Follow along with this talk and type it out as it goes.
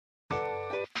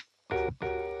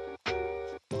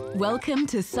Welcome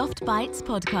to Soft Bites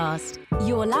Podcast.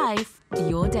 Your life,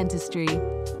 your dentistry.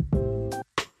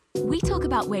 We talk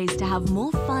about ways to have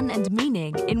more fun and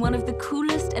meaning in one of the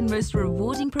coolest and most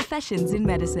rewarding professions in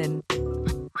medicine.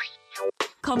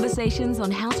 Conversations on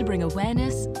how to bring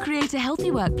awareness, create a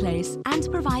healthy workplace,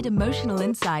 and provide emotional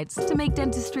insights to make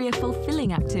dentistry a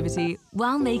fulfilling activity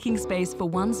while making space for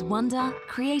one's wonder,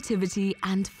 creativity,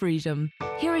 and freedom.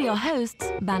 Here are your hosts,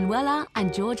 Manuela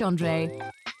and George Andre.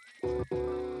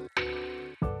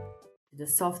 The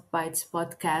Soft Bites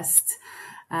podcast.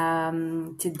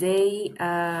 Today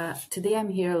I'm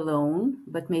here alone,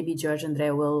 but maybe George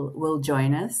Andre will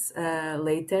join us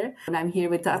later. And I'm here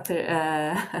with Dr.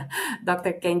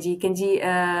 Kaejenn.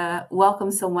 Kaejenn,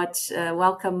 welcome so much.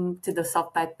 Welcome to the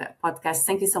Soft Bites podcast.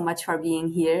 Thank you so much for being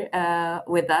here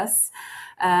with us.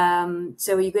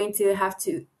 So you're going to have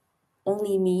to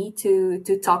only me to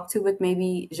talk to, but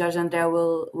maybe George Andre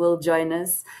will join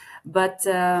us. But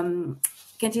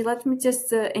Kaejenn, let me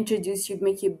just introduce you,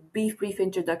 make you a brief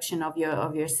introduction of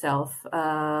yourself.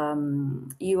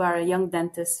 You are a young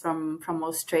dentist from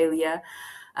Australia.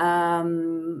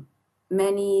 Maybe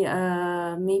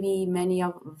many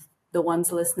of the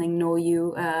ones listening know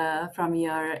you from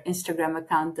your Instagram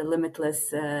account, the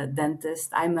Limitless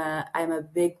dentist. I'm a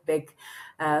big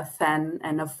fan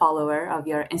and a follower of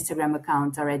your Instagram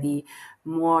account already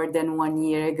more than 1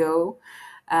 year ago.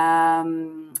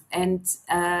 And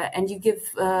you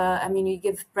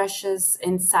give precious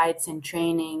insights and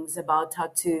trainings about how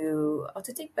to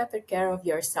take better care of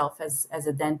yourself as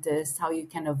a dentist, how you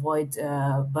can avoid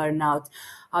burnout,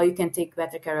 how you can take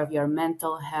better care of your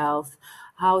mental health,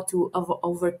 how to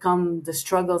overcome the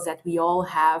struggles that we all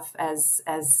have as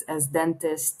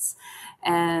dentists,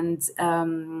 and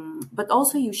but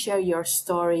also you share your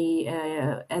story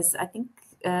as I think.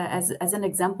 As an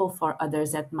example for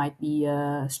others that might be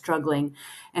struggling,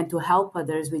 and to help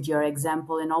others with your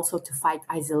example, and also to fight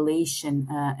isolation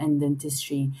in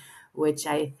dentistry, which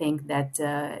I think that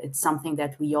it's something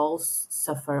that we all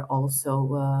suffer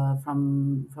also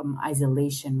from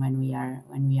isolation when we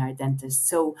are dentists.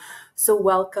 So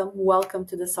welcome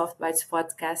to the Soft Bites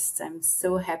podcast. I'm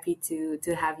so happy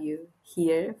to have you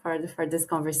here for this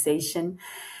conversation.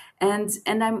 And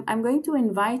I'm going to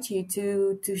invite you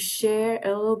to share a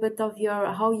little bit of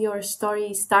how your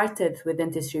story started with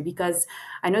dentistry, because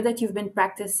I know that you've been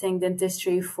practicing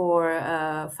dentistry for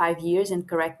 5 years, and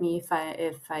correct me if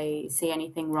I say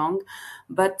anything wrong,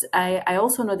 but I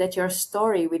also know that your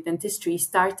story with dentistry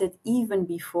started even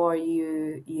before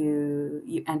you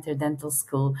entered dental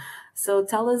school. So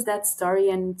tell us that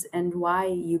story and why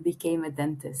you became a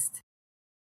dentist.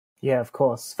 Yeah, of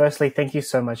course. Firstly, thank you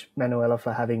so much, Manuela,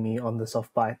 for having me on the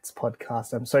Soft Bites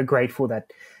podcast. I'm so grateful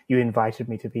that you invited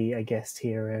me to be a guest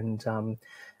here. And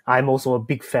I'm also a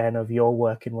big fan of your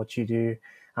work and what you do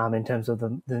in terms of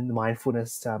the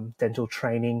mindfulness dental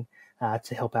training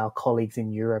to help our colleagues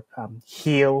in Europe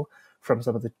heal from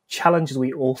some of the challenges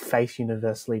we all face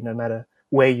universally, no matter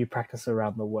where you practice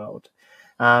around the world.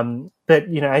 But,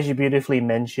 as you beautifully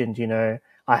mentioned,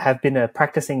 I have been a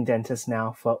practicing dentist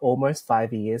now for almost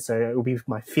 5 years, so it will be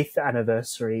my 5th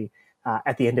anniversary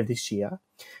at the end of this year.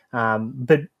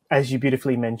 But as you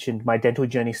beautifully mentioned, my dental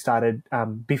journey started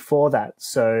before that.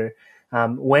 So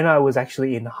when I was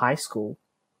actually in high school,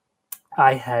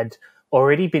 I had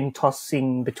already been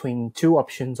tossing between two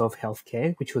options of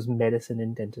healthcare, which was medicine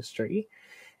and dentistry.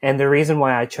 And the reason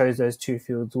why I chose those two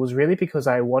fields was really because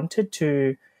I wanted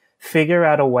to figure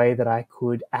out a way that I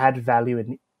could add value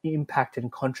and impact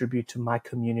and contribute to my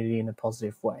community in a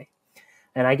positive way.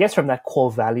 And I guess from that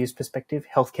core values perspective,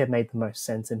 healthcare made the most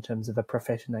sense in terms of a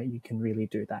profession that you can really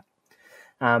do that.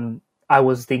 I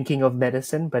was thinking of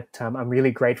medicine, but I'm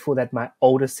really grateful that my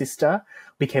older sister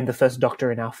became the first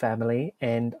doctor in our family,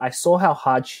 and I saw how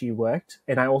hard she worked,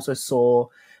 and I also saw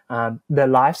the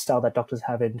lifestyle that doctors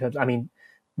have in terms,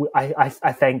 I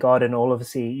thank God, and all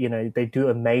obviously, they do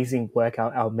amazing work,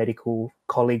 our medical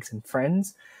colleagues and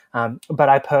friends. But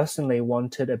I personally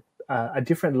wanted a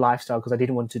different lifestyle because I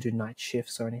didn't want to do night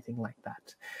shifts or anything like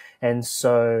that. And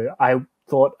so I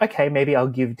thought, okay, maybe I'll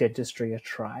give dentistry a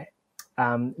try.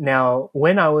 Now,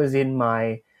 when I was in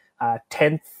my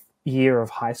 10th year of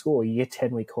high school, or year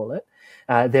 10 we call it,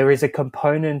 there is a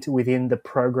component within the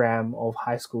program of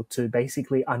high school to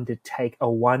basically undertake a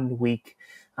 1-week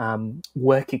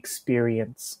work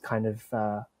experience kind of,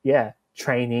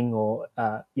 training or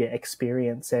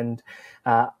experience. And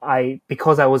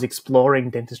because I was exploring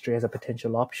dentistry as a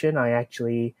potential option, I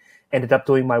actually ended up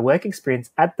doing my work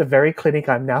experience at the very clinic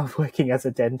I'm now working as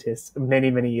a dentist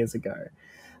many years ago.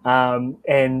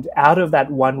 And out of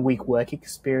that 1 week work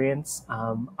experience,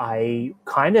 I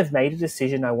kind of made a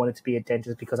decision I wanted to be a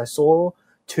dentist because I saw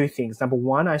two things. Number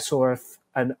one, I saw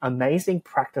an amazing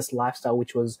practice lifestyle,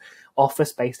 which was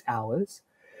office-based hours.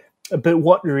 But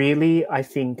what really, I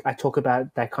think, I talk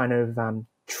about that kind of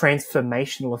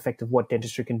transformational effect of what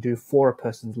dentistry can do for a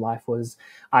person's life was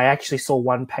I actually saw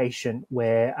one patient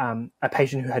where a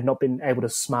patient who had not been able to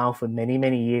smile for many,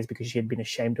 many years because she had been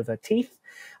ashamed of her teeth.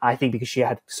 I think because she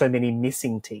had so many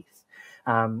missing teeth.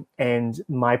 And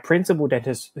my principal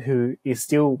dentist, who is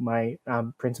still my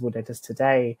principal dentist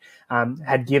today,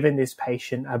 had given this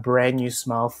patient a brand new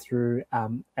smile through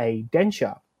a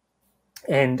denture.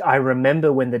 And I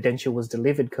remember when the denture was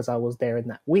delivered, because I was there in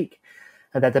that week,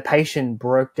 that the patient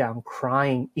broke down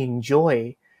crying in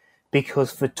joy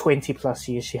because for 20 plus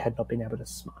years she had not been able to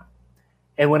smile.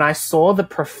 And when I saw the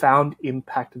profound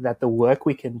impact that the work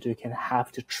we can do can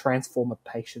have to transform a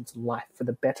patient's life for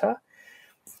the better,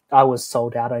 I was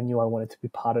sold out. I knew I wanted to be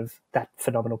part of that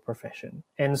phenomenal profession.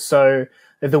 And so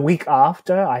the week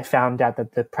after, I found out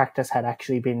that the practice had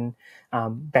actually been,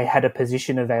 they had a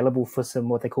position available for some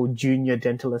what they call junior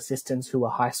dental assistants who were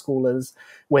high schoolers,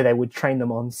 where they would train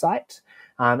them on site.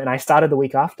 And I started the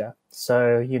week after.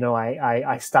 So,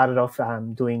 I started off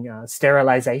doing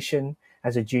sterilization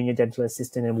as a junior dental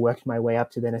assistant and worked my way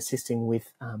up to then assisting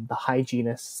with the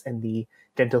hygienists and the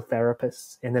dental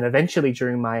therapists. And then eventually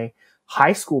during my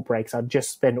high school breaks, I'd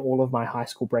just spend all of my high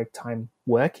school break time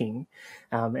working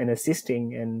and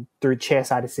assisting, and through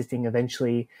chairside assisting,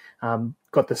 eventually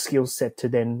got the skill set to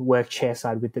then work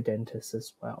chairside with the dentist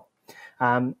as well.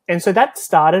 And so that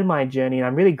started my journey, and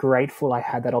I'm really grateful I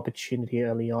had that opportunity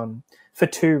early on for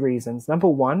two reasons. Number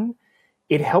one,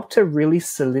 it helped to really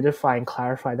solidify and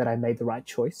clarify that I made the right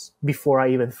choice before I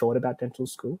even thought about dental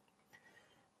school.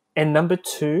 And number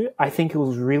two, I think it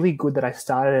was really good that I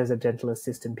started as a dental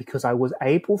assistant because I was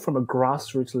able from a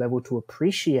grassroots level to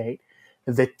appreciate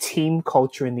the team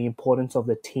culture and the importance of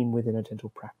the team within a dental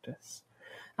practice.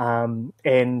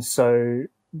 And so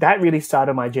that really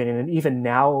started my journey. And even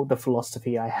now, the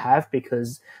philosophy I have,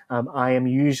 because I am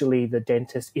usually the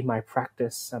dentist in my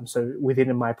practice. So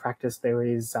within my practice, there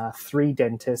is 3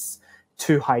 dentists,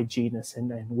 2 hygienists,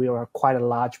 and we are quite a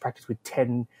large practice with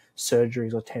 10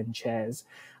 surgeries or 10 chairs.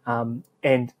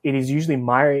 And it is usually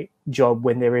my job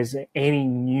when there is any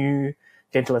new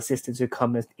dental assistants who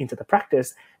come into the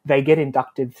practice, they get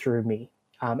inducted through me.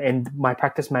 And my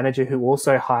practice manager, who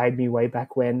also hired me way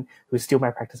back when, who's still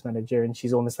my practice manager, and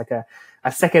she's almost like a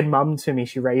second mum to me.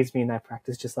 She raised me in that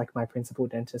practice just like my principal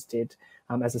dentist did,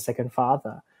 as a second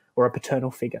father or a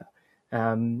paternal figure.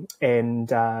 And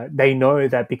they know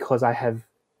that because I have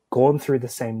gone through the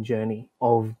same journey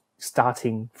of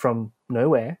starting from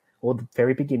nowhere or the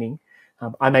very beginning,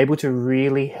 I'm able to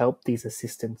really help these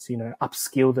assistants,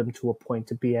 upskill them to a point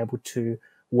to be able to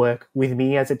work with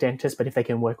me as a dentist. But if they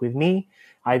can work with me,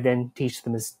 I then teach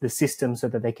them the system so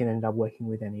that they can end up working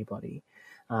with anybody.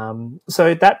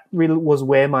 So that really was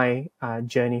where my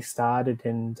journey started.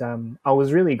 And I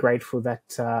was really grateful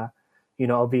that,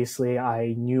 obviously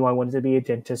I knew I wanted to be a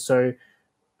dentist. So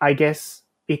I guess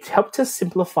it helped to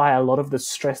simplify a lot of the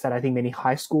stress that I think many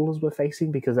high schoolers were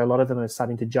facing, because a lot of them are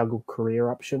starting to juggle career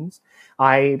options.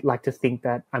 I like to think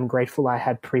that I'm grateful I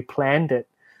had pre-planned it.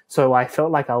 So I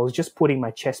felt like I was just putting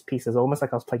my chess pieces, almost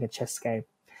like I was playing a chess game,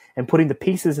 and putting the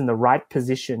pieces in the right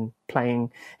position,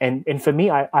 playing. And for me,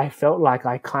 I felt like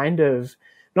I kind of,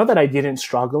 not that I didn't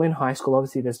struggle in high school.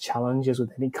 Obviously, there's challenges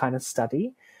with any kind of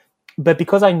study. But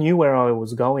because I knew where I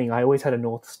was going, I always had a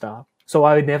North Star. So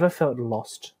I never felt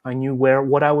lost. I knew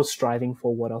what I was striving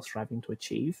for, what I was striving to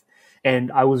achieve.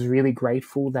 And I was really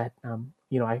grateful that,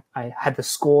 I had the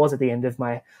scores at the end of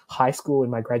my high school in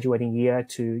my graduating year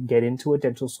to get into a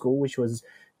dental school, which was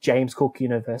James Cook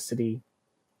University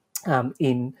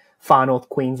in far north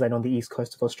Queensland on the east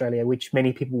coast of Australia, which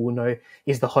many people will know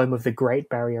is the home of the Great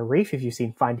Barrier Reef. If you've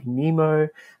seen Finding Nemo,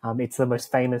 it's the most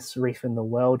famous reef in the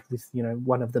world with,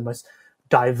 one of the most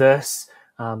diverse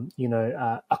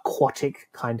aquatic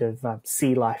kind of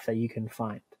sea life that you can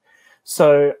find.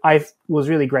 So I was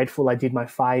really grateful I did my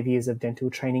 5 years of dental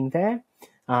training there.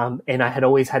 And I had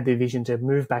always had the vision to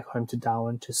move back home to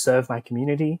Darwin to serve my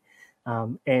community.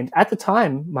 And at the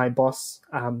time, my boss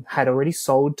had already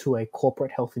sold to a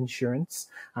corporate health insurance,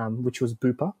 which was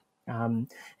Bupa.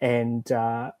 And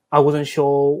I wasn't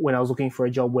sure when I was looking for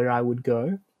a job where I would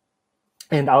go.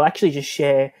 And I'll actually just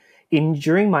share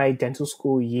during my dental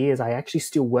school years, I actually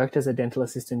still worked as a dental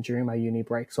assistant during my uni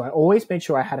break. So I always made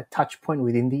sure I had a touch point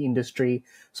within the industry.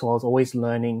 So I was always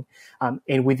learning.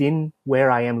 And within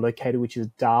where I am located, which is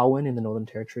Darwin in the Northern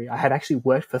Territory, I had actually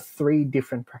worked for 3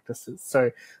 different practices.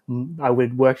 So I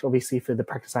would work obviously for the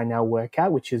practice I now work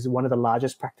at, which is one of the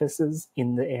largest practices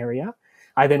in the area.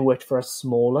 I then worked for a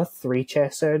smaller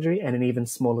 3-chair surgery and an even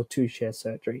smaller 2-chair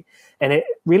surgery. And it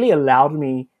really allowed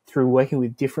me, through working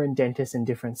with different dentists and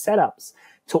different setups,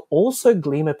 to also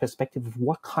glean a perspective of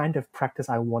what kind of practice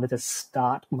I wanted to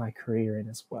start my career in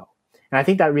as well. And I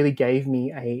think that really gave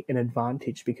me an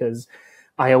advantage, because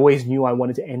I always knew I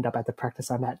wanted to end up at the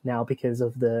practice I'm at now because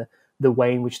of the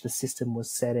way in which the system was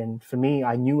set. And for me,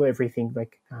 I knew everything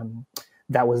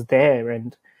that was there.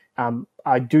 And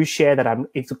I do share that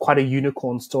it's quite a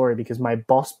unicorn story, because my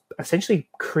boss essentially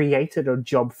created a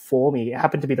job for me. It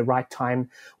happened to be the right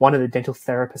time. One of the dental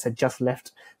therapists had just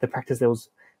left the practice. There was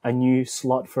a new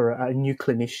slot for a new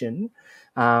clinician.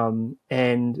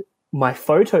 And my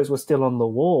photos were still on the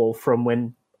wall from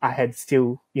when I had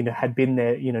still, had been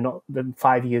there, not the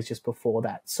 5 years just before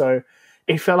that. So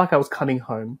it felt like I was coming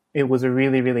home. It was a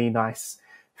really, really nice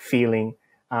feeling.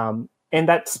 And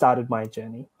that started my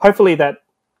journey. Hopefully that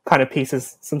kind of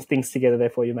pieces some things together there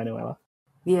for you, Manuela.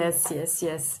 Yes.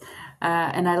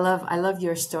 And I love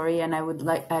your story, and I would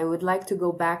like to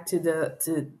go back to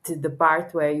the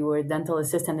part where you were a dental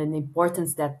assistant and the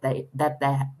importance that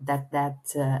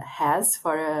has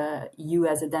for you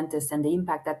as a dentist, and the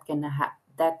impact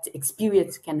that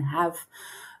experience can have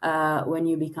when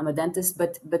you become a dentist.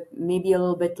 But maybe a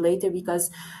little bit later, because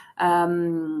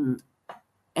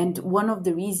and one of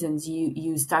the reasons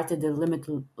you started the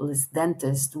Limitless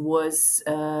Dentist was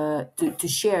to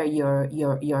share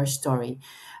your story,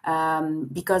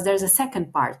 because there's a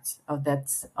second part of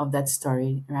that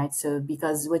story, right? So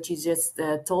because what you just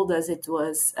told us, it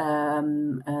was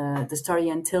the story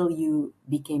until you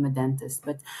became a dentist,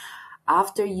 but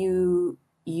after you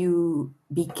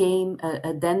became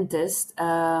a dentist,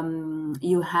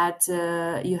 you had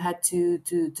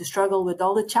to struggle with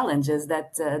all the challenges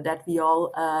that we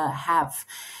all have.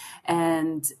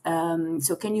 And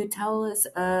so can you tell us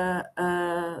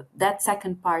that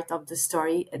second part of the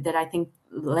story that I think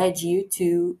led you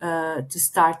to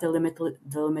start the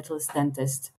Limitless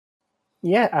Dentist?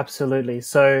 Yeah, absolutely.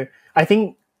 So I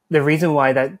think the reason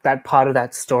why that part of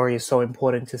that story is so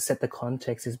important to set the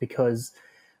context is because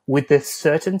with the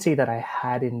certainty that I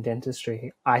had in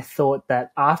dentistry, I thought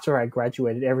that after I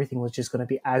graduated, everything was just going to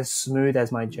be as smooth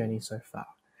as my journey so far.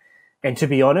 And to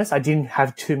be honest, I didn't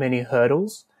have too many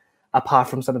hurdles apart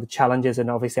from some of the challenges.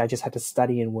 And obviously I just had to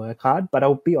study and work hard. But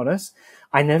I'll be honest,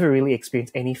 I never really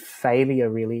experienced any failure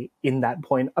really in that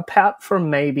point, apart from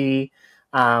maybe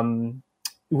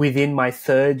within my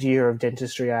 3rd year of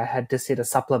dentistry, I had to sit a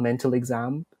supplemental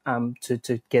exam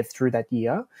to get through that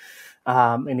year.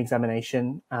 An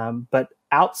examination. But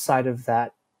outside of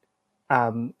that,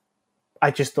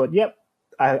 I just thought, yep,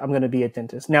 I'm going to be a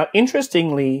dentist. Now,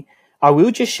 interestingly, I will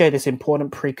just share this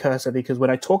important precursor, because when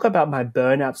I talk about my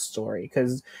burnout story,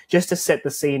 because just to set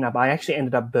the scene up, I actually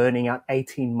ended up burning out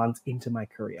 18 months into my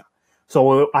career.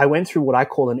 So I went through what I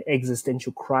call an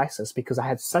existential crisis, because I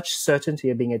had such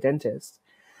certainty of being a dentist.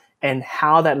 And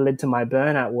how that led to my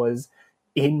burnout was,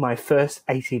 in my first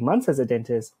 18 months as a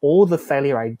dentist, all the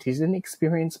failure I didn't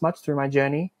experience much through my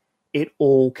journey, it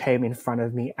all came in front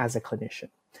of me as a clinician.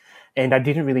 And I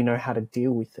didn't really know how to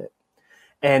deal with it.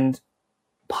 And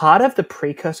part of the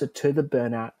precursor to the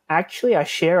burnout, actually, I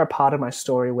share a part of my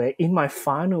story where in my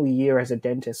final year as a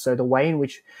dentist, so the way in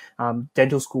which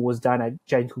dental school was done at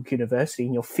Jane Cook University,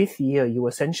 in your 5th year,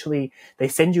 they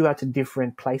send you out to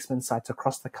different placement sites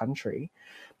across the country.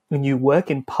 When you work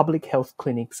in public health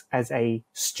clinics as a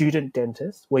student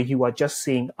dentist, where you are just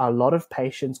seeing a lot of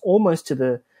patients almost to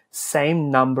the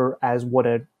same number as what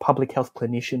a public health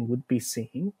clinician would be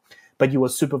seeing, but you are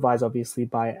supervised obviously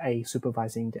by a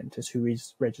supervising dentist who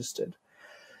is registered.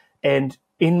 And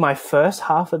in my first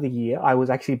half of the year, I was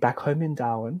actually back home in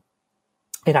Darwin,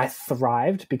 and I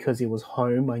thrived because it was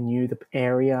home. I knew the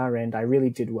area and I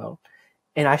really did well.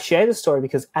 And I share the story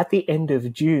because at the end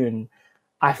of June,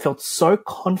 I felt so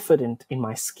confident in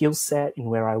my skill set, in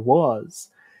where I was.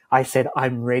 I said,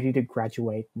 I'm ready to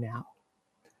graduate now.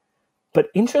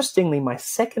 But interestingly, my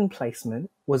second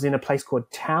placement was in a place called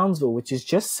Townsville, which is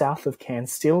just south of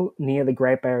Cairns, still near the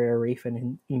Great Barrier Reef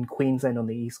and in Queensland on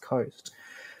the East Coast.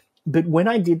 But when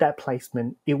I did that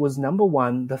placement, it was, number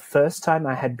one, the first time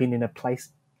I had been in a place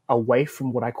away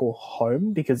from what I call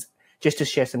home, because just to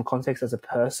share some context as a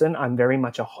person, I'm very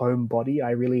much a homebody. I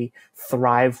really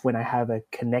thrive when I have a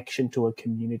connection to a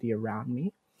community around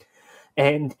me.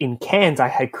 And in Cairns, I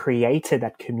had created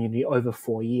that community over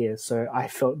 4 years. So I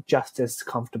felt just as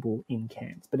comfortable in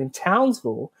Cairns. But in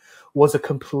Townsville was a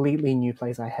completely new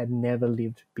place. I had never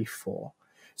lived before.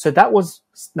 So that was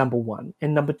number one.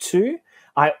 And number two,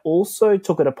 I also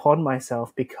took it upon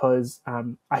myself because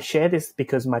I share this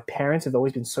because my parents have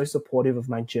always been so supportive of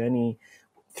my journey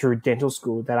through dental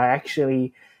school that I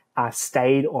actually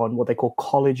stayed on what they call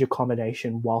college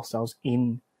accommodation whilst I was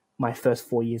in my first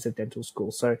 4 years of dental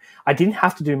school. So I didn't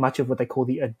have to do much of what they call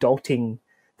the adulting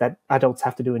that adults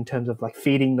have to do in terms of like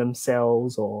feeding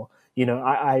themselves or, you know,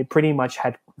 I pretty much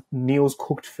had meals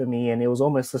cooked for me, and it was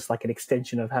almost just like an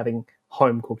extension of having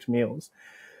home cooked meals.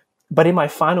 But in my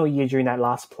final year during that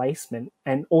last placement,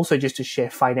 and also just to share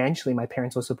financially, my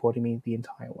parents were supporting me the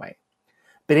entire way.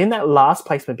 But in that last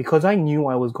placement, because I knew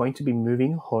I was going to be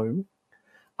moving home,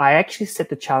 I actually set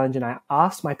the challenge and I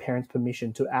asked my parents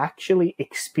permission to actually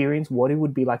experience what it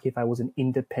would be like if I was an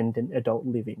independent adult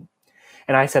living.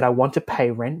 And I said, I want to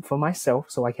pay rent for myself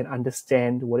so I can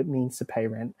understand what it means to pay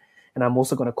rent. And I'm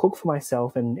also going to cook for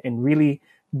myself and really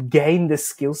gain the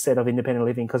skill set of independent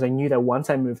living, because I knew that once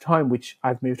I moved home, which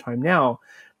I've moved home now,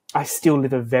 I still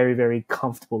live a very, very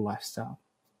comfortable lifestyle.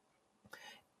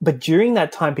 But during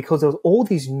that time, because there was all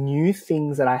these new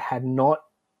things that I had not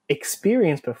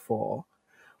experienced before,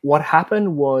 what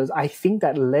happened was I think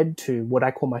that led to what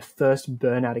I call my first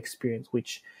burnout experience,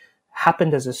 which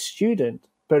happened as a student.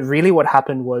 But really what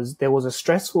happened was there was a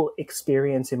stressful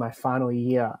experience in my final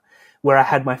year where I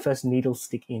had my first needle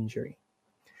stick injury.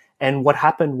 And what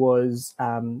happened was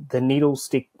the needle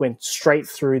stick went straight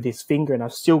through this finger, and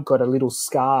I've still got a little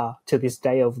scar to this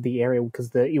day of the area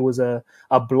because it was a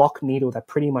block needle that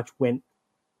pretty much went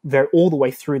all the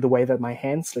way through the way that my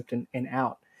hand slipped and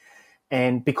out.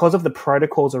 And because of the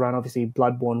protocols around obviously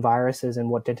bloodborne viruses and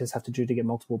what dentists have to do to get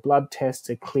multiple blood tests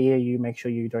to clear you, make sure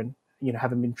you don't,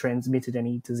 haven't been transmitted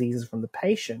any diseases from the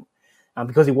patient,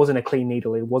 because it wasn't a clean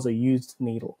needle, it was a used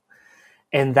needle.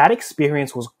 And that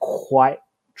experience was quite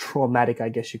traumatic, I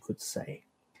guess you could say.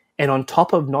 And on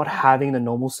top of not having the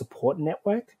normal support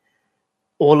network,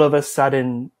 all of a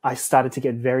sudden I started to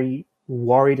get very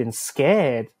worried and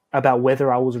scared about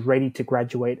whether I was ready to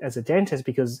graduate as a dentist,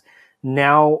 because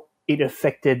now it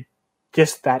affected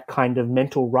just that kind of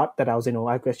mental rut that I was in,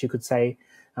 or I guess you could say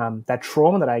that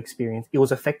trauma that I experienced. It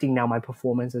was affecting now my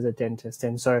performance as a dentist.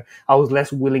 And so I was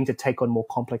less willing to take on more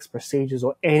complex procedures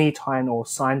or any time or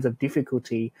signs of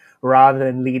difficulty. Rather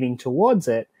than leading towards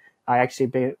it, I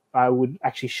would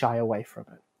actually shy away from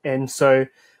it. And so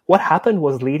what happened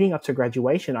was leading up to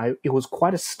graduation, it was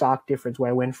quite a stark difference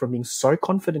where I went from being so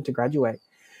confident to graduate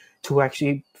to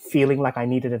actually feeling like I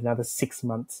needed another 6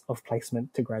 months of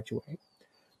placement to graduate.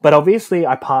 But obviously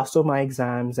I passed all my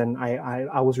exams, and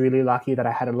I was really lucky that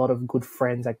I had a lot of good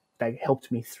friends that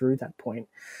helped me through that point.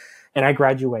 And I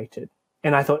graduated,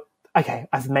 and I thought, okay,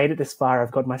 I've made it this far.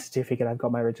 I've got my certificate. I've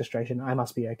got my registration. I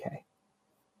must be okay.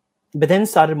 But then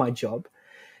started my job.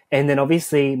 And then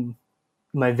obviously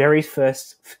my very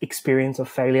first experience of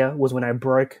failure was when I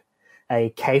broke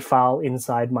a K file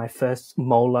inside my first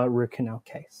molar root canal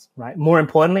case, right? More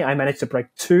importantly, I managed to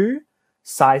break 2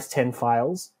 size 10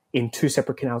 files in 2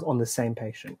 separate canals on the same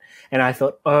patient. And I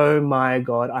thought, oh my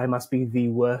God, I must be the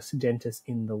worst dentist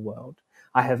in the world.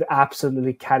 I have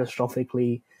absolutely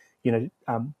catastrophically,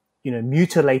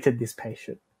 mutilated this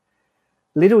patient.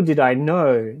 Little did I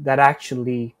know that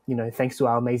actually, thanks to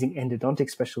our amazing endodontic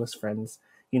specialist friends,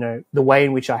 the way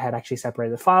in which I had actually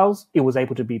separated the files, it was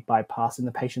able to be bypassed and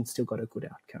the patient still got a good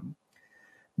outcome.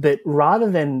 But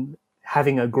rather than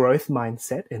having a growth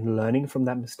mindset and learning from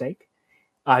that mistake,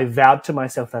 I vowed to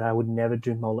myself that I would never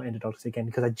do molar endodontics again,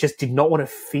 because I just did not want to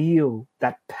feel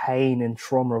that pain and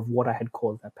trauma of what I had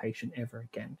caused that patient ever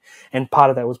again. And part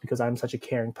of that was because I'm such a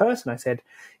caring person. I said,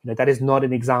 that is not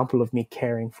an example of me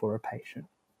caring for a patient.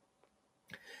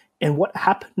 And what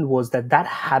happened was that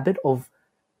habit of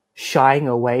shying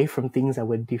away from things that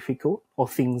were difficult or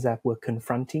things that were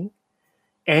confronting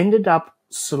ended up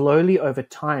slowly over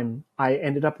time, I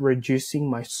ended up reducing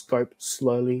my scope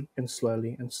slowly and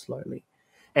slowly and slowly.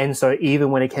 And so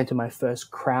even when it came to my first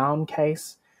crown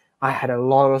case, I had a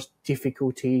lot of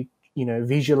difficulty,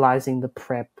 visualizing the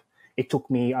prep. It took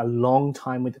me a long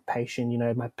time with the patient.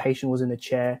 My patient was in the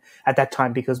chair at that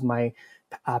time because my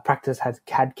practice had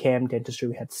CAD-CAM dentistry.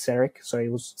 We had CEREC, so it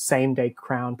was same day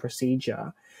crown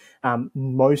procedure.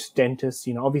 Most dentists,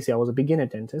 obviously I was a beginner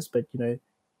dentist, but,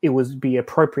 it would be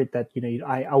appropriate that,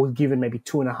 I was given maybe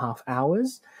 2.5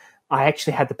 hours. I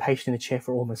actually had the patient in the chair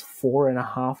for almost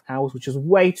 4.5 hours, which is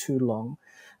way too long.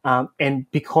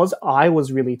 And because I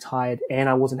was really tired and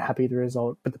I wasn't happy with the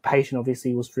result, but the patient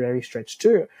obviously was very stretched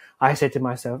too, I said to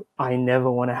myself, I never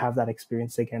want to have that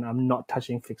experience again. I'm not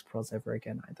touching fixed pros ever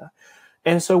again either.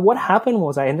 And so what happened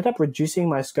was I ended up reducing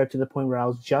my scope to the point where I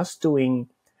was just doing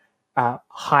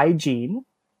hygiene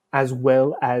as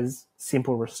well as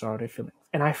simple restorative fillings.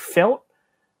 And I felt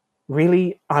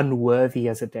really unworthy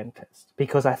as a dentist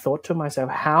because I thought to myself,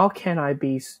 how can I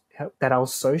be that I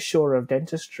was so sure of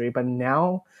dentistry, but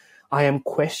now I am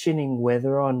questioning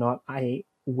whether or not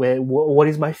what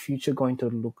is my future going to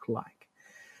look like?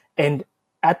 And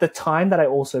at the time that I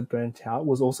also burnt out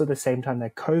was also the same time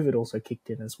that COVID also kicked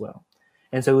in as well.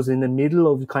 And so it was in the middle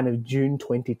of kind of June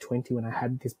 2020 when I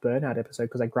had this burnout episode,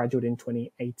 because I graduated in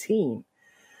 2018,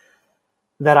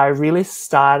 that I really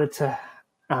started to,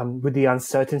 with the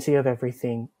uncertainty of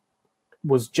everything,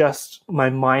 was just, my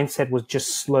mindset was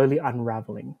just slowly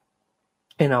unraveling.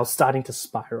 And I was starting to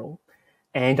spiral.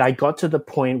 And I got to the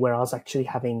point where I was actually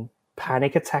having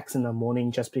panic attacks in the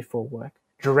morning just before work,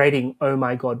 dreading, oh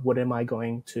my God, what am I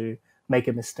going to make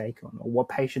a mistake on? Or what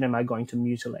patient am I going to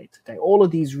mutilate today? All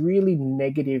of these really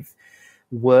negative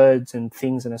words and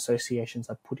things and associations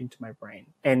I put into my brain.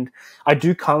 And I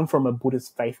do come from a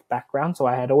Buddhist faith background, so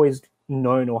I had always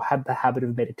known or had the habit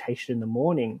of meditation in the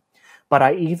morning. But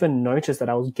I even noticed that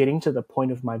I was getting to the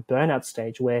point of my burnout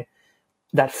stage where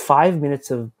that 5 minutes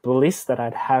of bliss that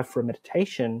I'd have for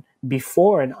meditation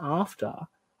before and after,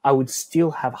 I would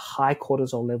still have high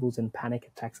cortisol levels and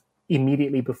panic attacks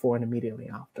immediately before and immediately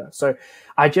after. So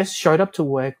I just showed up to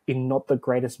work in not the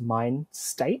greatest mental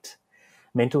state.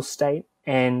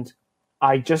 And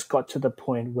I just got to the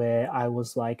point where I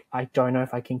was like, I don't know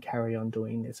if I can carry on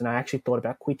doing this. And I actually thought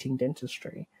about quitting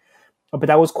dentistry. But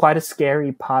that was quite a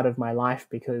scary part of my life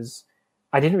because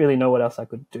I didn't really know what else I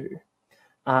could do.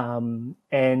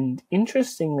 And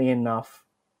interestingly enough,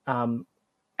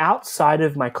 outside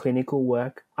of my clinical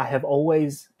work, I have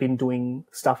always been doing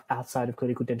stuff outside of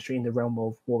clinical dentistry in the realm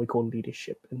of what we call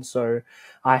leadership. And so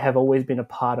I have always been a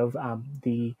part of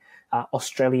the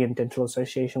Australian Dental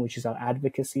Association, which is our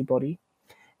advocacy body.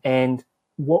 And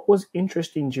what was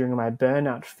interesting during my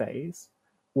burnout phase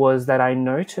was that I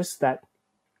noticed that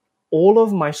all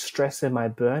of my stress and my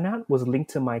burnout was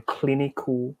linked to my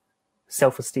clinical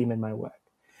self-esteem in my work.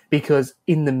 Because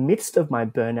in the midst of my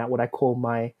burnout, what I call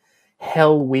my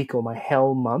hell week or my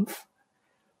hell month,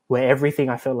 where everything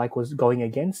I felt like was going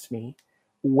against me,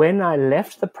 when I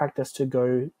left the practice to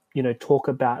go, talk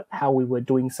about how we were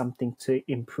doing something to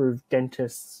improve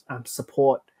dentists'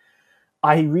 support,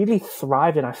 I really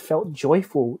thrived and I felt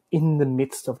joyful in the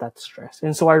midst of that stress.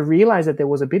 And so I realized that there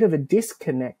was a bit of a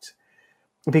disconnect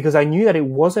because I knew that it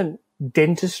wasn't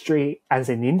dentistry as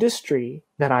an industry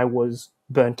that I was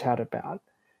burnt out about.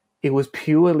 It was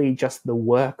purely just the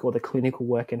work or the clinical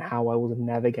work and how I was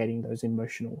navigating those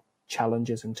emotional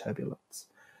challenges and turbulence.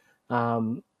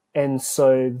 And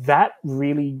so that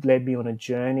really led me on a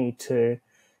journey to,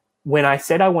 when I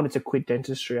said I wanted to quit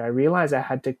dentistry, I realized I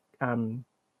had to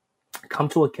come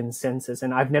to a consensus.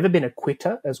 And I've never been a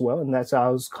quitter as well. And that's, I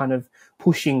was kind of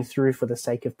pushing through for the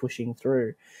sake of pushing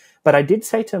through. But I did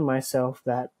say to myself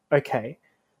that, okay,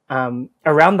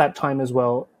 around that time as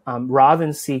well, rather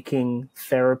than seeking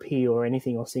therapy or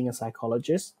anything or seeing a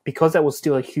psychologist, because that was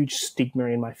still a huge stigma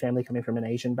in my family coming from an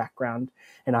Asian background,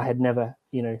 and I had never,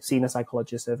 seen a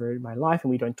psychologist ever in my life,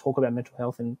 and we don't talk about mental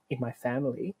health in my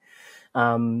family.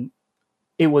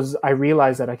 I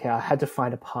realized that, okay, I had to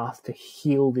find a path to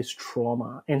heal this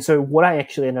trauma. And so what I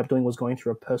actually ended up doing was going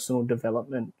through a personal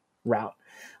development route.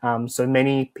 So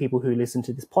many people who listen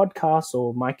to this podcast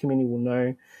or my community will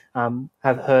know,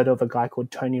 have heard of a guy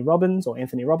called Anthony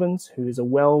Robbins, who is a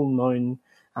well-known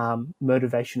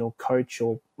motivational coach,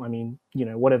 or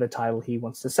whatever title he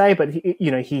wants to say, but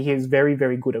he is very,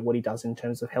 very good at what he does in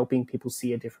terms of helping people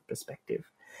see a different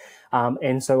perspective.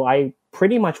 And so I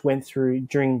pretty much went through,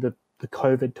 during the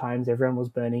COVID times, everyone was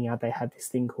burning out. They had this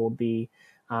thing called the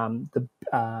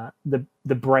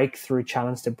breakthrough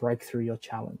challenge, to break through your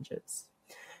challenges.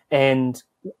 And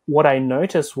what I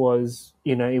noticed was,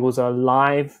 it was a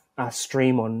live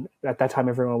stream on, at that time,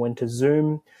 everyone went to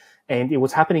Zoom, and it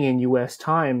was happening in US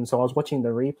time. So I was watching the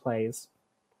replays,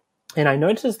 and I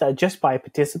noticed that just by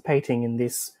participating in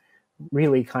this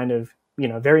really kind of,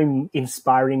 very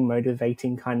inspiring,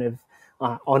 motivating kind of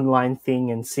online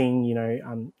thing, and seeing,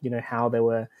 how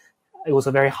it was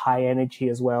a very high energy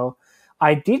as well.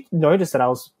 I did notice that I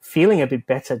was feeling a bit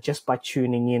better just by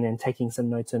tuning in and taking some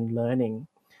notes and learning.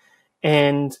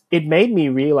 And it made me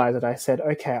realize that I said,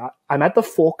 okay, I'm at the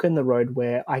fork in the road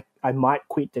where I might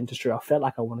quit dentistry. I felt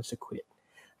like I wanted to quit.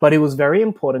 But it was very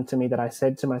important to me that I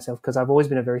said to myself, because I've always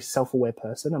been a very self-aware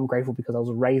person. I'm grateful because I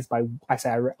was raised by, I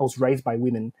was raised by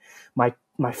women. My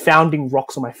founding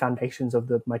rocks or my foundations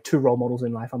of my two role models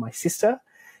in life are my sister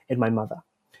and my mother.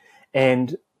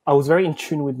 And I was very in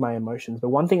tune with my emotions. But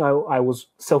one thing I was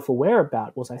self-aware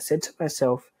about was I said to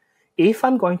myself, if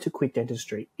I'm going to quit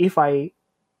dentistry, if I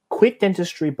quit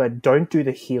dentistry but don't do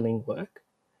the healing work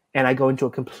and I go into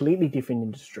a completely different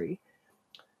industry,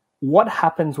 what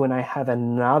happens when I have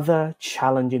another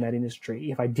challenge in that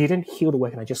industry? If I didn't heal the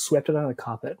work and I just swept it under the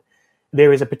carpet,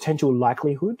 there is a potential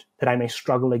likelihood that I may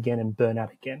struggle again and burn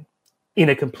out again in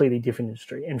a completely different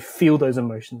industry and feel those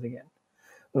emotions again.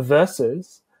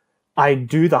 Versus I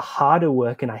do the harder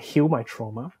work and I heal my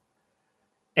trauma.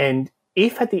 And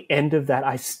if at the end of that,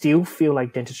 I still feel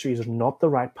like dentistry is not the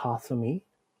right path for me,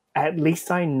 at least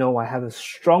I know I have a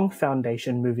strong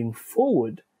foundation moving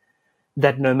forward,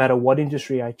 that no matter what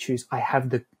industry I choose, I have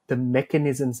the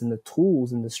mechanisms and the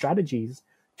tools and the strategies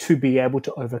to be able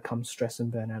to overcome stress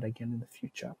and burnout again in the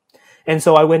future. And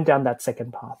so I went down that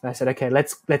second path. I said, okay,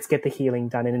 let's get the healing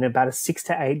done. And in about a 6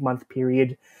 to 8 month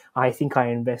period, I think I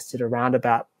invested around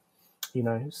about,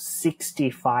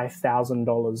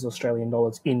 $65,000 Australian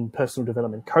dollars in personal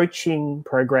development coaching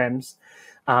programs.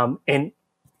 And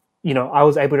I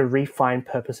was able to refine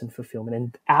purpose and fulfillment.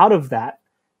 And out of that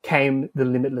came the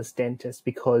Limitless Dentist,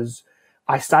 because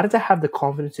I started to have the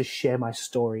confidence to share my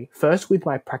story, first with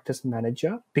my practice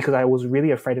manager, because I was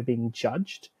really afraid of being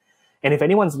judged. And if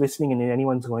anyone's listening and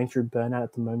anyone's going through burnout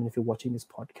at the moment, if you're watching this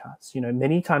podcast,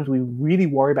 many times we really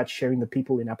worry about sharing the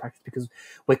people in our practice because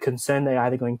we're concerned they're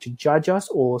either going to judge us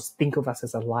or think of us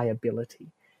as a liability.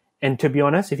 And to be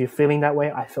honest, if you're feeling that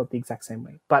way, I felt the exact same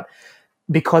way. But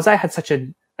because I had such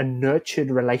a nurtured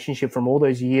relationship from all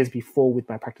those years before with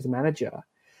my practice manager,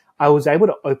 I was able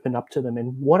to open up to them.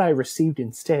 And what I received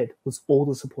instead was all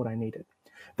the support I needed.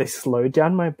 They slowed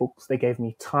down my books. They gave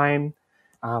me time.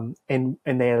 And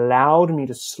they allowed me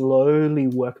to slowly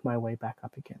work my way back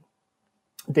up again.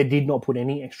 They did not put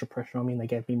any extra pressure on me, and they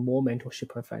gave me more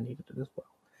mentorship if I needed it as well.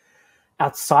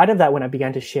 Outside of that, when I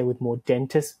began to share with more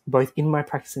dentists, both in my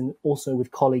practice and also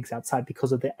with colleagues outside,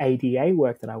 because of the ADA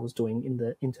work that I was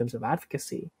doing in terms of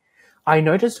advocacy, I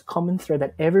noticed a common thread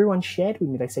that everyone shared with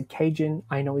me. They said, Kaejenn,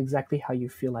 I know exactly how you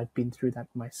feel. I've been through that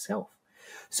myself.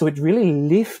 So it really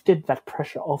lifted that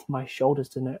pressure off my shoulders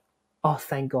to know, oh,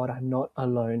 thank God I'm not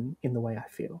alone in the way I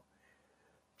feel.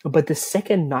 But the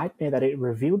second nightmare that it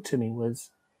revealed to me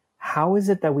was, how is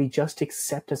it that we just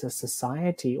accept as a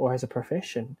society or as a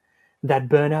profession that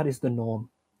burnout is the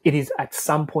norm? It is at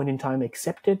some point in time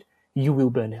accepted, you will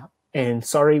burn out. And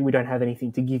sorry, we don't have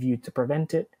anything to give you to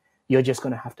prevent it. You're just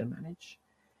going to have to manage.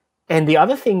 And the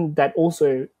other thing that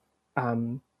also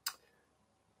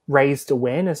raised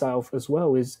awareness of as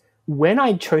well is, when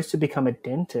I chose to become a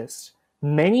dentist,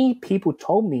 many people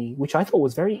told me, which I thought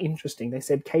was very interesting. They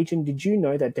said, Kaejenn, did you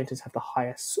know that dentists have the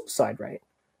highest suicide rate?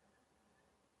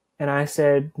 And I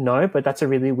said, no, but that's a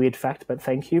really weird fact, but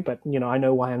thank you. But, I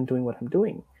know why I'm doing what I'm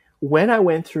doing. When I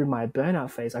went through my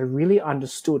burnout phase, I really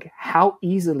understood how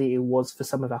easily it was for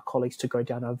some of our colleagues to go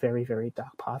down a very, very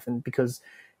dark path. And because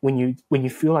when you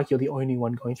feel like you're the only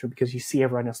one going through, because you see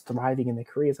everyone else thriving in their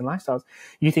careers and lifestyles,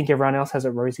 you think everyone else has it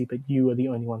rosy, but you are the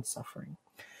only one suffering.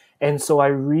 And so I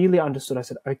really understood. I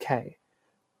said, okay,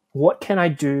 what can I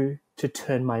do to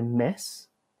turn my mess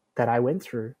that I went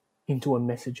through into a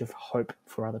message of hope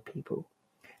for other people?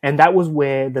 And that was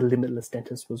where the Limitless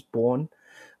Dentist was born.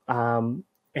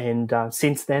 And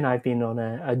since then, I've been on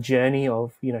a journey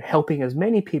of, helping as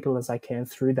many people as I can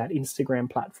through that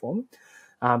Instagram platform,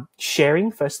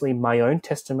 sharing firstly my own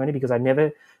testimony, because I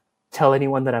never tell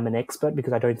anyone that I'm an expert,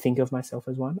 because I don't think of myself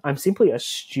as one. I'm simply a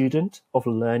student of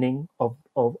learning, of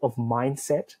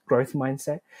mindset, growth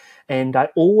mindset. And I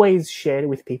always share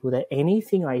with people that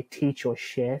anything I teach or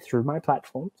share through my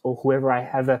platforms, or whoever I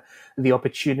have the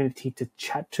opportunity to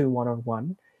chat to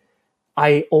one-on-one,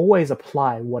 I always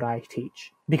apply what I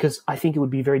teach, because I think it would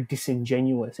be very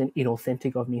disingenuous and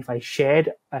inauthentic of me if I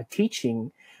shared a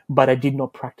teaching, but I did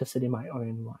not practice it in my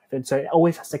own life. And so it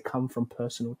always has to come from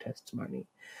personal testimony.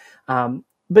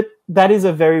 But that is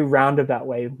a very roundabout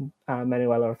way,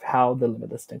 Manuela, of how the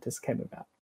Limitless Dentist came about.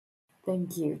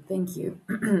 Thank you.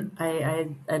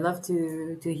 I love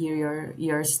to hear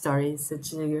your story.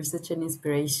 You're such an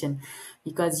inspiration,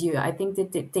 because I think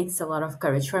that it takes a lot of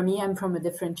courage. For me, I'm from a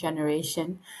different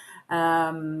generation.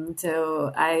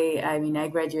 So I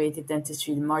graduated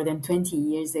dentistry more than 20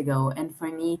 years ago, and for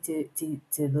me to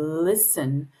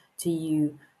listen to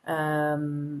you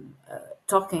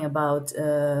talking about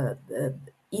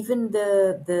even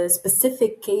the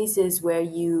specific cases where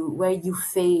you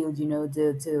failed,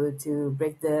 to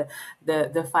break the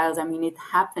files. I mean, it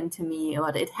happened to me a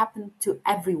lot. It happened to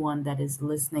everyone that is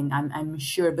listening, I'm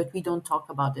sure, but we don't talk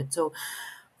about it. So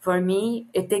for me,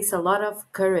 it takes a lot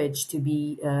of courage to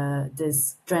be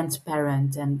this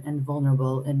transparent and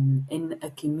vulnerable in a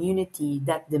community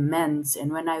that demands.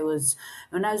 And when I was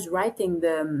writing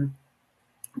the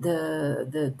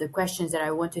questions that I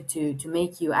wanted to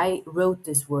make you, I wrote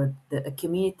this word, a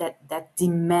community that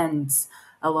demands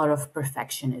a lot of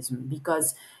perfectionism,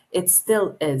 because it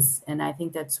still is. And I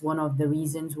think that's one of the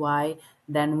reasons why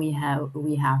then we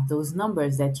have those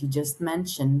numbers that you just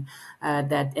mentioned,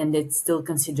 and it's still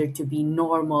considered to be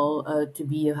normal, to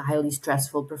be a highly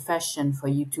stressful profession, for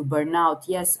you to burn out.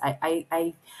 Yes, I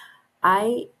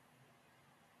I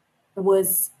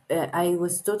was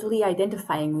totally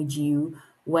identifying with you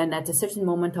when, at a certain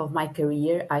moment of my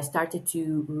career, I started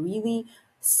to really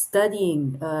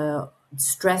studying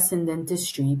stress in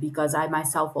dentistry, because I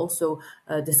myself also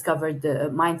discovered the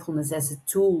mindfulness as a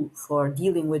tool for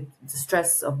dealing with the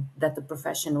stress that the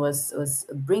profession was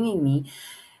bringing me.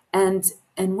 And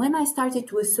when I started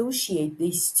to associate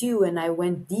these two, and I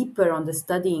went deeper on the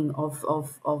studying of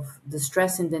the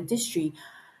stress in dentistry,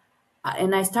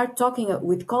 and I start talking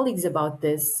with colleagues about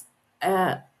this,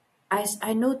 uh,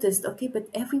 I noticed, okay, but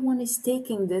everyone is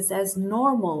taking this as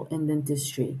normal in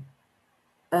dentistry.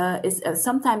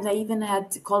 Sometimes I even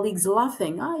had colleagues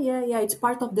laughing. Oh, yeah, yeah, it's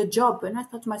part of the job. And I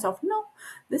thought to myself, no,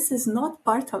 this is not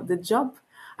part of the job.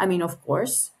 I mean, of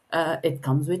course, it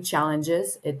comes with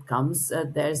challenges. It comes,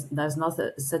 there's not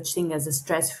such thing as a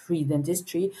stress-free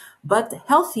dentistry, but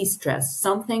healthy stress,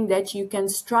 something that you can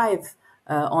strive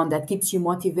on, that keeps you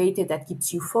motivated, that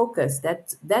keeps you focused.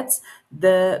 That's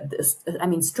I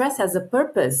mean, stress has a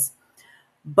purpose,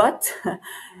 but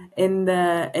in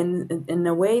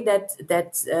a way that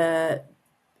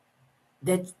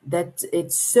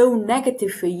it's so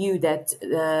negative for you that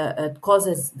it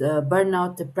causes the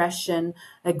burnout, depression,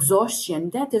 exhaustion.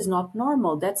 That is not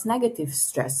normal. That's negative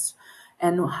stress.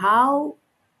 And how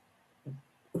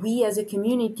we as a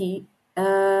community,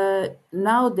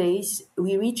 nowadays,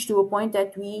 we reach to a point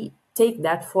that we take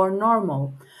that for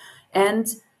normal. And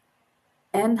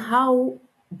and how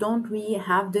don't we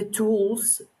have the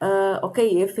tools?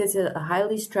 Okay, if it's a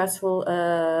highly stressful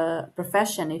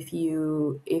profession, if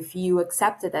you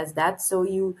accept it as that, so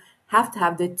you have to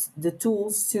have the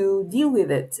tools to deal with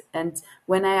it. And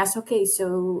when I ask, okay,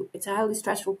 so it's a highly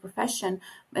stressful profession,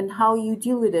 and how you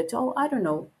deal with it? Oh, I don't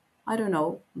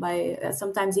know, by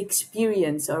sometimes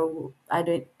experience, or I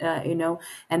don't,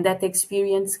 and that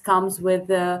experience comes with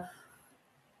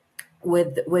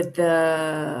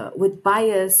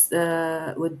bias,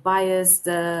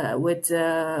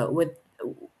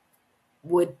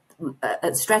 with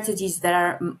strategies that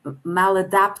are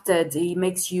maladapted. It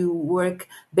makes you work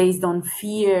based on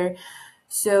fear.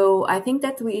 So I think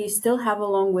that we still have a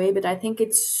long way, but I think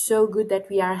it's so good that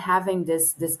we are having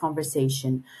this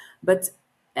conversation. But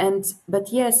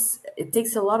but yes, it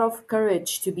takes a lot of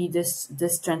courage to be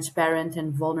this transparent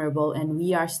and vulnerable, and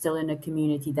we are still in a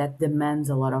community that demands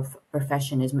a lot of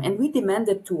professionalism, and we demand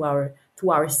it to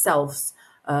ourselves.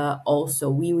 Also,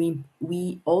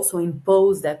 we also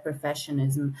impose that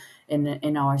professionalism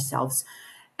in ourselves.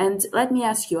 And let me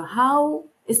ask you, how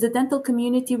is the dental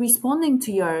community responding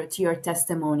to your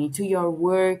testimony, to your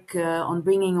work on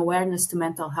bringing awareness to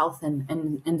mental health and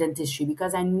dentistry?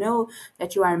 Because I know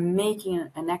that you are making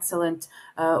an excellent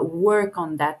work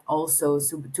on that also,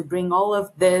 so to bring all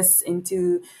of this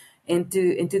into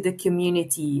the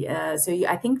community.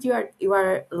 I think you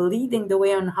are leading the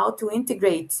way on how to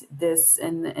integrate this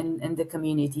in the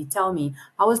community. Tell me,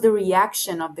 how was the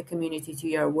reaction of the community to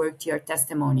your work, to your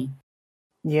testimony?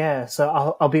 Yeah,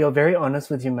 so I'll be very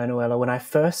honest with you, Manuela. When I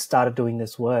first started doing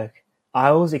this work, I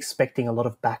was expecting a lot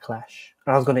of backlash.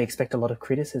 I was going to expect a lot of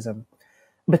criticism.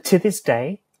 But to this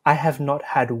day, I have not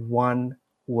had one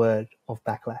word of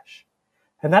backlash.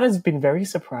 And that has been very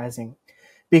surprising,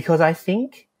 because I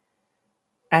think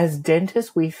as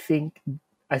dentists,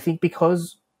 I think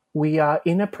because we are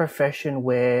in a profession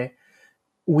where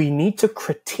we need to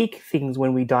critique things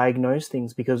when we diagnose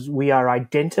things, because we are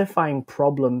identifying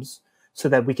problems so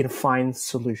that we can find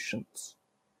solutions.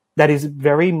 That is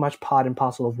very much part and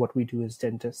parcel of what we do as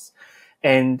dentists.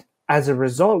 And as a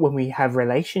result, when we have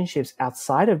relationships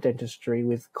outside of dentistry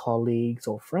with colleagues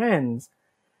or friends,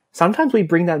 sometimes we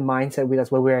bring that mindset with us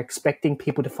where we're expecting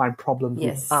people to find problems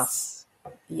with us.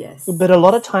 Yes. But a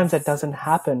lot of times that doesn't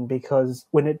happen, because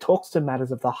when it talks to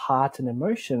matters of the heart and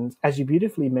emotions, as you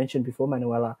beautifully mentioned before,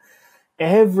 Manuela,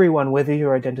 everyone, whether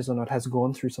you're a dentist or not, has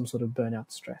gone through some sort of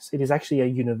burnout stress. It is actually a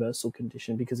universal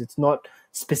condition because it's not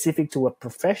specific to a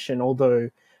profession, although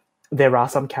there are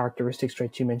some characteristics,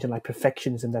 traits you mentioned, like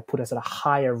perfectionism, that put us at a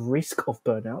higher risk of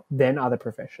burnout than other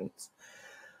professions.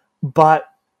 But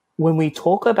when we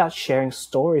talk about sharing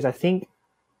stories, I think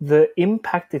the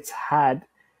impact it's had,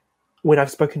 when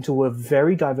I've spoken to a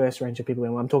very diverse range of people,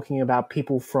 and I'm talking about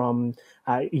people from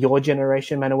your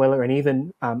generation, Manuela, and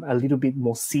even a little bit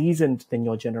more seasoned than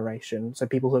your generation, so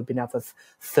people who have been out for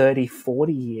 30,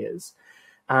 40 years,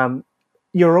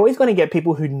 you're always going to get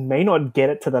people who may not get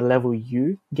it to the level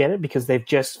you get it because they've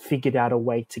just figured out a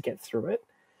way to get through it.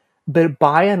 But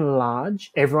by and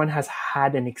large, everyone has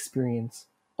had an experience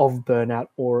of burnout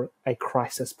or a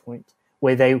crisis point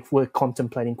where they were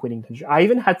contemplating quitting dentistry. I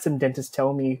even had some dentists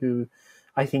tell me who,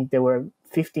 I think they were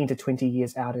 15 to 20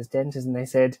 years out as dentists, and they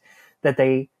said that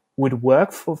they would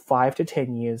work for 5 to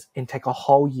 10 years and take a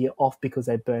whole year off because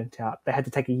they burnt out. They had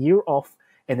to take a year off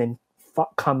and then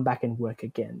come back and work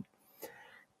again.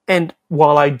 And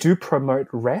while I do promote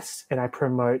rest and I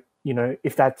promote,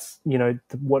 if that's,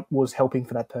 what was helping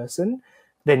for that person,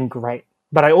 then great.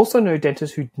 But I also know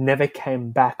dentists who never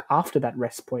came back after that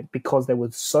rest point because they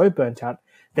were so burnt out,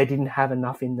 they didn't have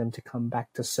enough in them to come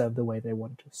back to serve the way they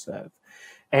wanted to serve.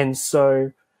 And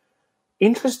so,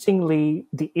 interestingly,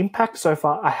 the impact so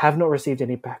far, I have not received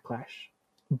any backlash.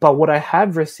 But what I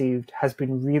have received has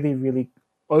been really, really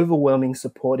overwhelming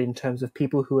support in terms of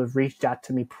people who have reached out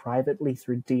to me privately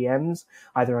through DMs,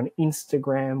 either on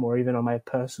Instagram or even on my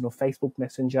personal Facebook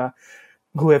Messenger,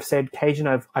 who have said,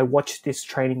 Kaejenn, I watched this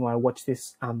training or I watched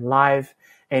this live,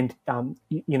 and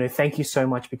thank you so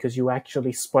much because you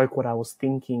actually spoke what I was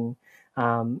thinking,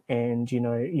 and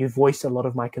you voiced a lot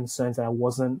of my concerns that I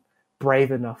wasn't brave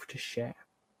enough to share.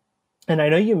 And I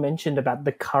know you mentioned about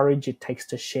the courage it takes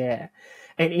to share.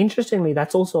 And interestingly,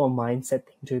 that's also a mindset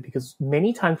thing too, because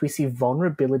many times we see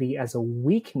vulnerability as a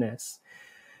weakness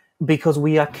because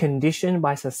we are conditioned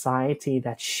by society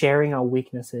that sharing our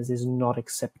weaknesses is not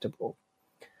acceptable.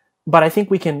 But I think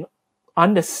we can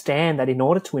understand that in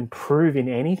order to improve in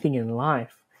anything in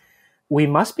life, we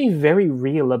must be very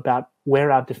real about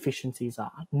where our deficiencies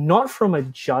are, not from a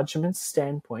judgment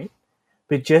standpoint,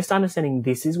 but just understanding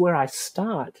this is where I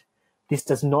start. This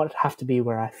does not have to be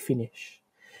where I finish.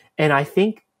 And I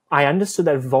think I understood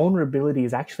that vulnerability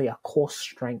is actually a core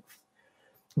strength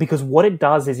because what it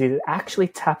does is it actually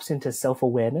taps into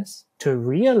self-awareness to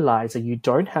realize that you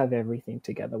don't have everything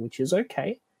together, which is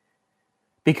okay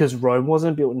because Rome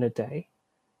wasn't built in a day,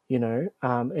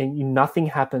 and nothing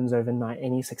happens overnight.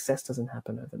 Any success doesn't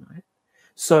happen overnight.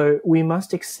 So we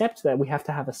must accept that we have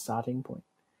to have a starting point.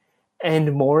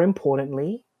 And more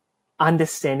importantly,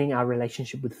 understanding our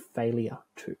relationship with failure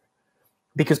too.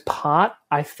 Because part,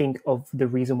 I think, of the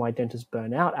reason why dentists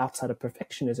burn out outside of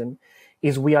perfectionism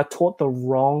is we are taught the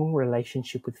wrong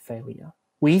relationship with failure.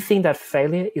 We think that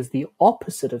failure is the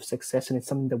opposite of success and it's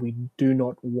something that we do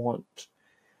not want.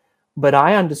 But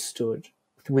I understood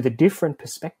with a different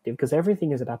perspective, because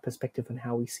everything is about perspective and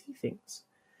how we see things,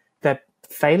 that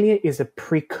failure is a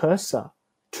precursor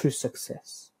to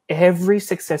success. Every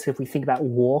success, if we think about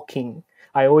walking,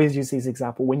 I always use this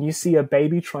example. When you see a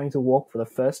baby trying to walk for the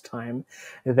first time,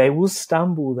 they will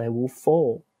stumble, they will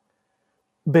fall.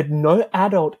 But no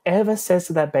adult ever says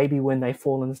to that baby when they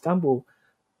fall and stumble,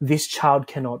 this child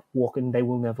cannot walk and they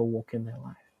will never walk in their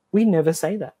life. We never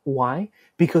say that. Why?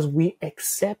 Because we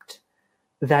accept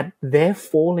that their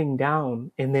falling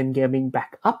down and then getting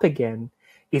back up again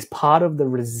is part of the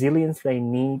resilience they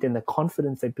need and the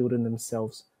confidence they build in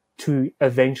themselves to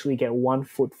eventually get one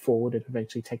foot forward and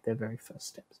eventually take their very first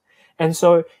steps. And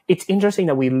so it's interesting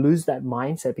that we lose that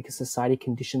mindset because society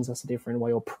conditions us a different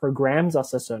way or programs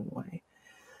us a certain way.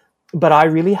 But I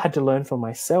really had to learn for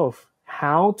myself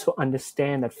how to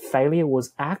understand that failure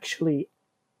was actually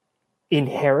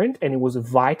inherent and it was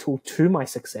vital to my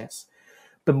success.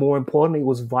 But more importantly, it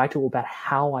was vital about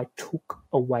how I took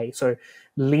away. So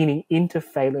leaning into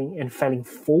failing and failing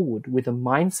forward with a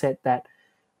mindset that,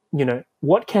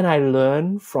 what can I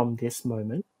learn from this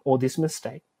moment or this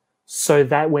mistake so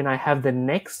that when I have the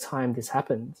next time this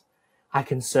happens, I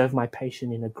can serve my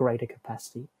patient in a greater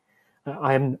capacity.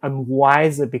 I'm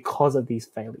wiser because of these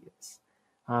failures.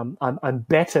 I'm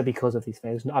better because of these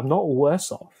failures. I'm not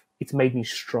worse off. It's made me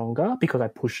stronger because I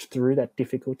pushed through that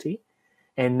difficulty.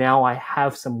 And now I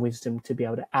have some wisdom to be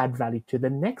able to add value to the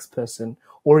next person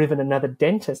or even another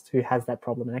dentist who has that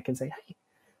problem. And I can say, hey,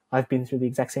 I've been through the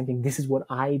exact same thing. This is what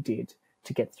I did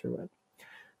to get through it.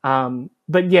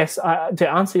 But yes, to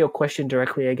answer your question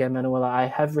directly again, Manuela, I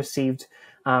have received,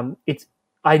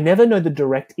 I never know the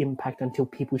direct impact until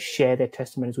people share their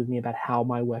testimonies with me about how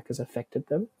my work has affected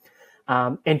them.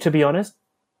 And to be honest,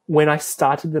 when I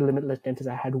started the Limitless Dentist,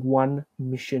 I had one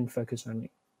mission focus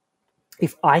only.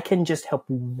 If I can just help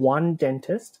one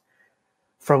dentist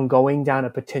from going down a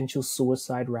potential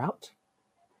suicide route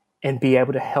and be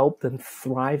able to help them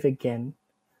thrive again,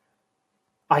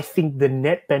 I think the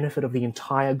net benefit of the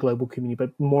entire global community,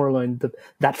 but more alone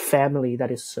that family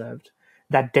that is served,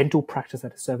 that dental practice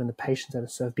that is served, and the patients that are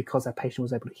served because that patient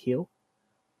was able to heal,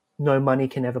 no money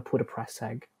can ever put a price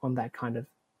tag on that kind of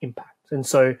impact. And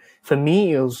so for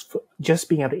me, it was just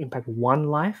being able to impact one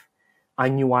life. I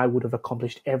knew I would have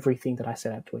accomplished everything that I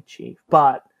set out to achieve.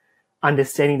 But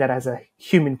understanding that as a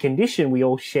human condition, we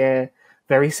all share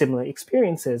very similar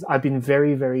experiences. I've been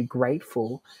very, very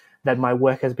grateful that my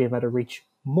work has been able to reach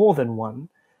more than one.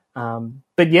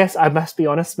 But yes, I must be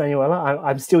honest, Manuela,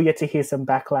 I'm still yet to hear some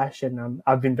backlash, and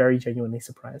I've been very genuinely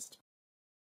surprised.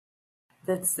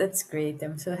 That's great.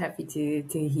 I'm so happy to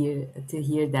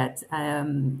hear that.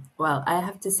 Well, I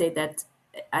have to say that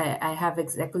I have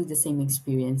exactly the same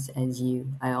experience as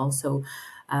you. I also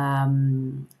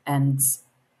and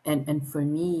for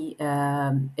me,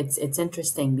 it's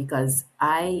interesting because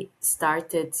I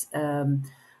started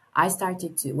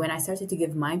to when I started to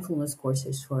give mindfulness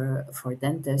courses for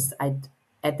dentists.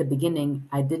 At the beginning,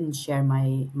 I didn't share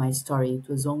my story. It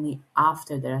was only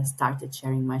after that I started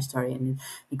sharing my story, and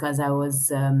because I was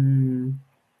in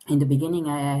the beginning,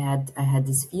 I had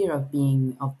this fear of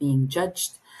being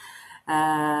judged,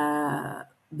 uh,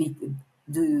 be,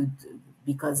 do,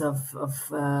 because of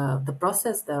the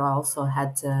process that I also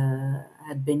had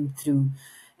been through,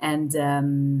 and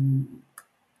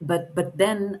but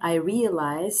then I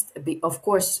realized, of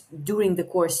course, during the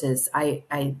courses, I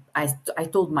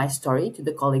told my story to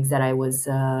the colleagues that I was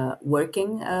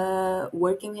working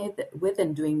with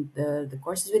and doing the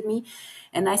courses with me,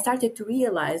 and I started to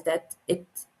realize that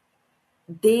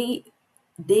they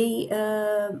they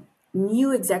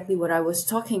knew exactly what I was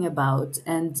talking about,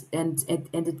 and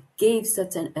it gave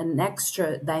such an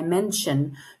extra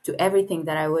dimension to everything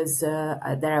that I was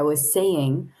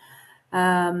saying,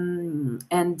 and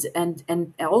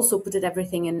also put it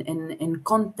everything in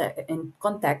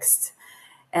context.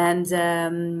 And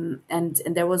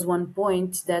there was one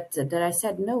point that I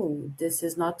said, no, this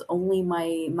is not only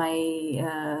my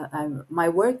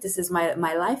work. This is my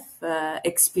life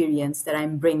experience that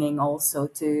I'm bringing also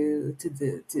to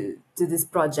this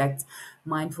project,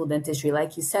 mindful dentistry.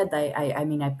 Like you said, I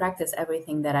mean, I practice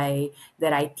everything that I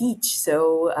teach,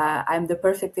 so I'm the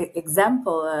perfect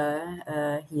example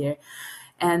here.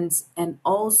 And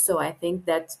also, I think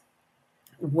that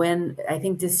when I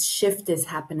think this shift is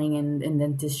happening in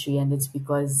dentistry, and it's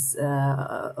because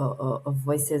of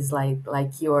voices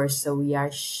like yours. So we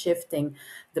are shifting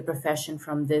the profession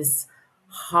from this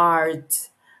hard,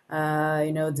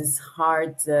 this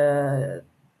hard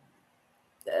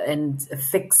and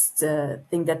fixed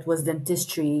thing that was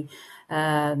dentistry,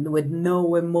 with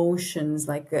no emotions,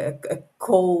 like a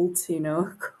cold, it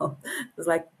was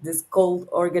like this cold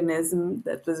organism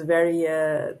that was very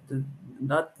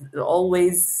not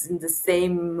always in the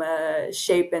same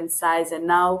shape and size. And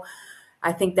now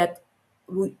I think that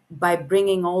by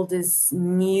bringing all this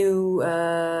new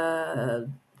the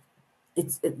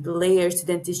layers to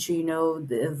dentistry,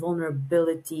 the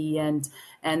vulnerability and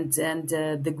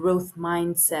the growth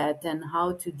mindset, and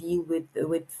how to deal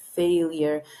with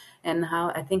failure, and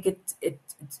how I think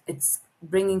it's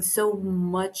bringing so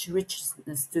much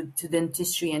richness to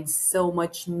dentistry, and so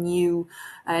much new,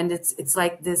 and it's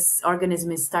like this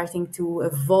organism is starting to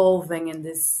evolving in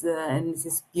this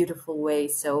beautiful way.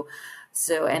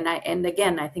 And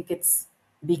again, I think it's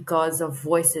because of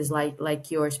voices like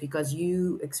yours, because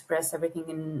you express everything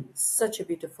in such a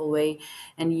beautiful way,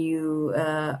 and you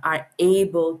are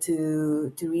able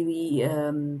to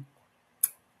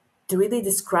really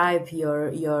describe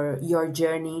your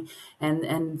journey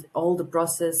and all the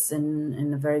process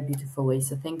in a very beautiful way.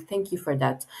 So thank you for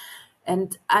that.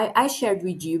 And I shared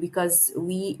with you because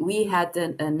we had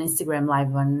an Instagram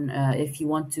live on. If you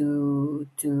want to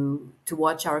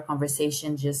watch our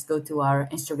conversation, just go to our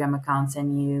Instagram accounts,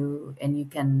 and you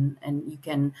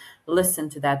can listen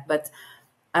to that. But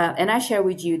and I share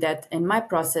with you that in my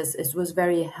process, it was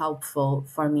very helpful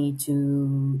for me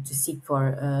to seek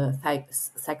for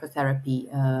psychotherapy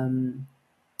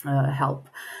help.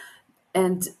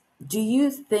 And do you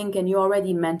think, and you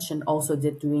already mentioned also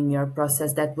that during your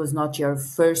process that was not your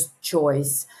first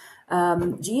choice,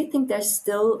 do you think there's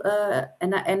still, I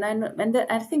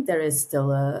think there is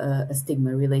still a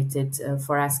stigma related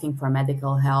for asking for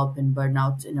medical help in a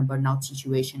burnout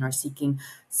situation, or seeking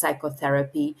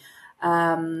psychotherapy?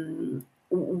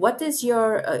 what is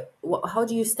your how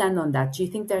do you stand on that? Do you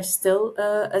think there's still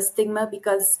a stigma?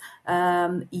 Because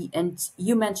and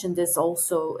you mentioned this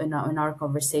also in our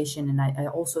conversation, and I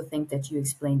also think that you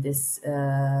explained this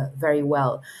very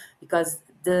well, because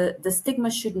the stigma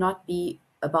should not be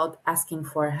about asking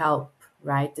for help,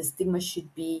 right? The stigma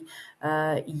should be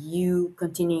you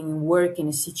continuing work in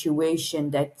a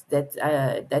situation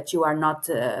that you are not.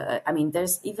 I mean,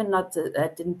 there's even not. I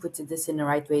didn't put this in the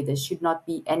right way. There should not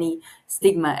be any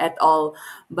stigma at all.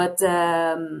 But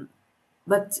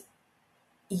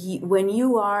when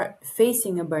you are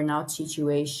facing a burnout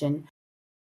situation,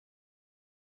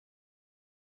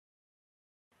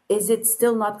 is it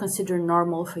still not considered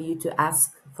normal for you to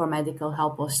ask for medical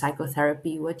help or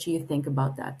psychotherapy? What do you think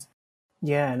about that?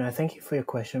 Yeah, no, thank you for your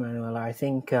question, Manuela. I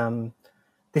think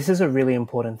this is a really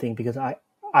important thing because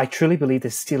I truly believe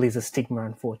there still is a stigma,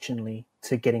 unfortunately,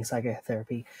 to getting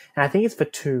psychotherapy. And I think it's for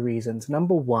two reasons.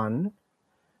 Number one,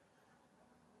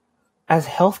 as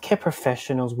healthcare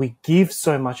professionals, we give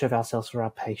so much of ourselves for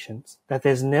our patients that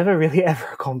there's never really ever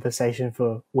a conversation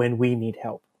for when we need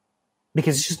help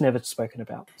because it's just never spoken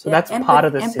about. So Yeah, that's part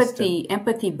of the empathy. system.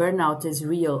 Empathy burnout is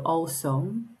real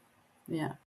also.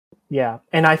 Yeah. Yeah.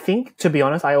 And I think, to be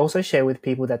honest, I also share with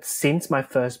people that since my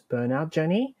first burnout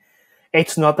journey,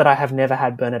 it's not that I have never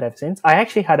had burnout ever since. I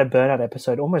actually had a burnout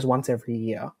episode almost once every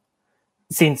year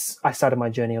since I started my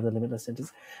journey of the Limitless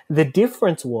Centers. The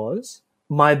difference was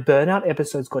my burnout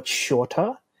episodes got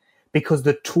shorter because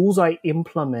the tools I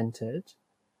implemented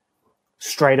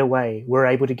straight away were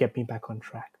able to get me back on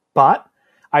track. But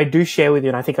I do share with you,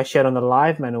 and I think I shared on the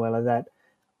live, Manuela, that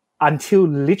until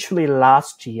literally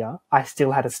last year, I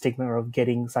still had a stigma of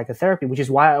getting psychotherapy, which is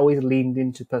why I always leaned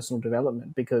into personal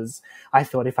development, because I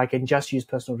thought if I can just use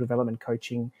personal development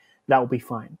coaching, that will be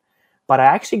fine. But I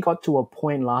actually got to a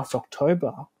point last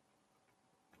October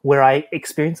where I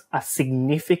experienced a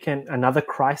significant, another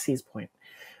crisis point.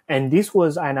 And this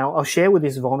was, and I'll share with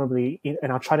this vulnerably,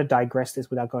 and I'll try to digress this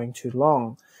without going too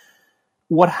long.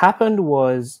 What happened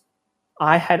was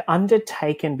I had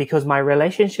undertaken, because my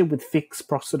relationship with fixed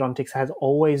prosthodontics has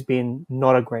always been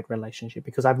not a great relationship,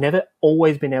 because I've never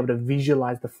always been able to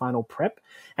visualize the final prep.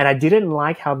 And I didn't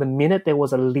like how the minute there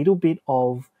was a little bit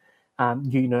of,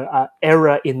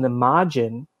 error in the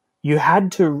margin, you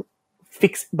had to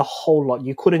fix the whole lot.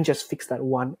 You couldn't just fix that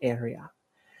one area.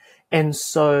 And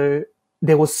so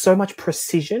there was so much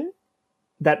precision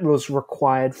that was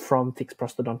required from fixed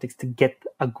prosthodontics to get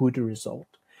a good result.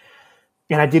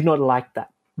 And I did not like that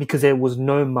because there was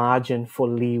no margin for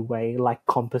leeway like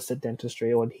composite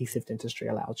dentistry or adhesive dentistry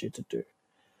allows you to do.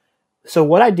 So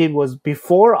what I did was,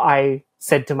 before I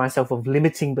said to myself of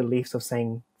limiting beliefs of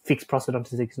saying fixed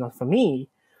prosthodontics is not for me,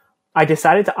 I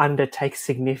decided to undertake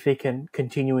significant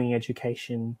continuing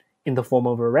education in the form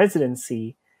of a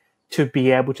residency to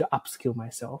be able to upskill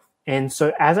myself. And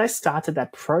so as I started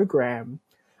that program,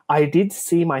 I did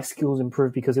see my skills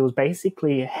improve because it was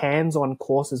basically hands-on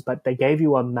courses, but they gave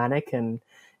you a mannequin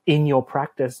in your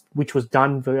practice, which was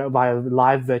done via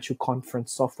live virtual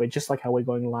conference software, just like how we're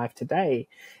going live today.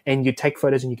 And you take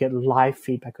photos and you get live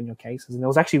feedback on your cases. And there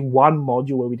was actually one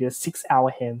module where we did a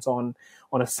 6-hour hands-on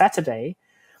on a Saturday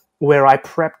where I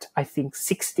prepped, I think,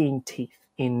 16 teeth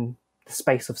in the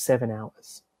space of 7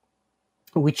 hours,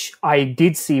 which I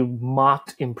did see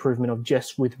marked improvement of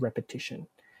just with repetition.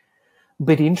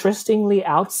 But interestingly,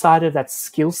 outside of that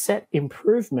skill set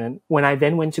improvement, when I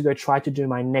then went to go try to do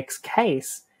my next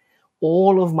case,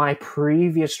 all of my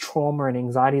previous trauma and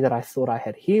anxiety that I thought I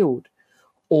had healed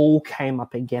all came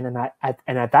up again. And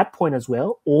at that point as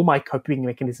well, all my coping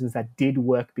mechanisms that did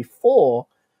work before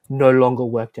no longer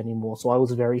worked anymore. So I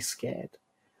was very scared.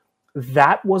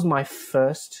 That was my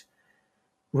first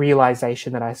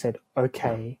realization that I said,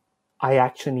 okay, I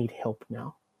actually need help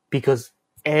now, because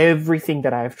everything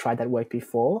that I have tried that worked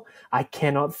before, I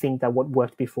cannot think that what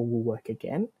worked before will work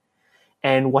again.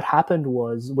 And what happened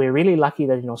was, we're really lucky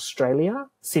that in Australia,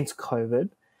 since COVID,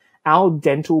 our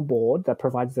dental board that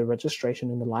provides the registration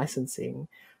and the licensing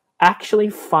actually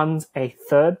funds a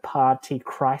third-party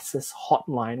crisis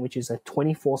hotline, which is a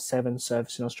 24/7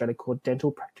 service in Australia called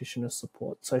Dental Practitioner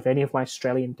Support. So if any of my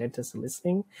Australian dentists are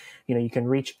listening, you can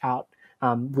reach out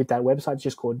with that website. It's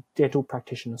just called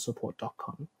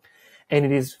dentalpractitionersupport.com. And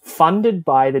it is funded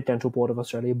by the Dental Board of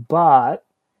Australia, but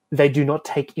they do not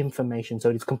take information. So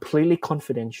it is completely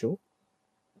confidential.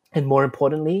 And more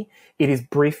importantly, it is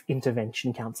brief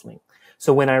intervention counseling.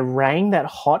 So when I rang that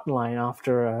hotline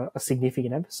after a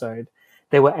significant episode,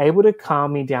 they were able to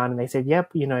calm me down and they said,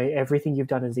 yep, everything you've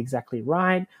done is exactly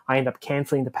right. I ended up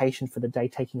canceling the patient for the day,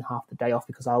 taking half the day off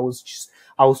because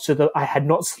I had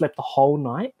not slept the whole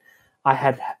night. I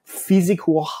had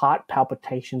physical heart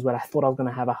palpitations where I thought I was going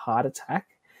to have a heart attack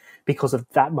because of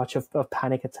that much of a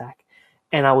panic attack.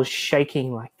 And I was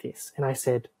shaking like this. And I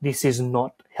said, this is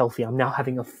not healthy. I'm now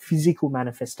having a physical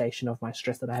manifestation of my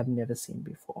stress that I have never seen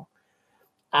before.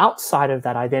 Outside of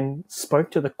that, I then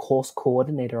spoke to the course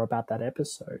coordinator about that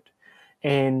episode.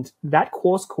 And that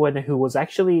course coordinator, who was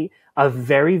actually a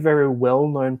very, very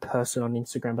well-known person on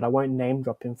Instagram, but I won't name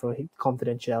drop him for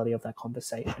confidentiality of that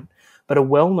conversation, but a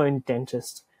well-known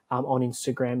dentist on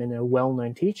Instagram and a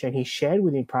well-known teacher. And he shared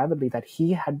with me privately that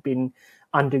he had been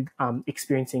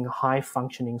experiencing high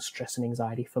functioning stress and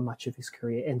anxiety for much of his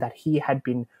career, and that he had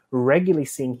been regularly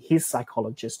seeing his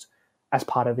psychologist as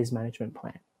part of his management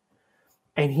plan.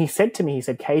 And he said to me, he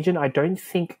said, Kaejenn, I don't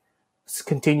think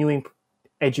continuing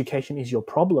education is your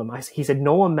problem. He said,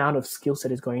 no amount of skill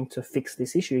set is going to fix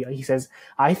this issue. He says,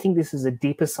 I think this is a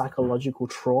deeper psychological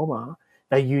trauma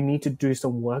that you need to do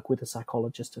some work with a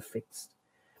psychologist to fix.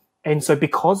 And so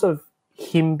because of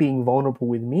him being vulnerable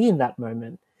with me in that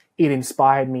moment, it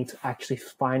inspired me to actually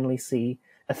finally see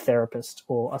a therapist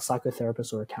or a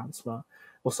psychotherapist or a counselor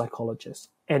or psychologist.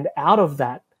 And out of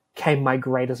that came my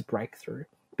greatest breakthrough,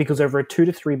 because over a 2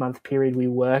 to 3 month period, we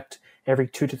worked every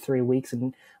 2 to 3 weeks.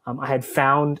 And I had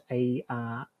found a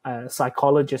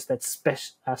psychologist that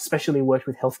specially worked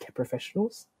with healthcare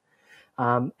professionals.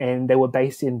 And they were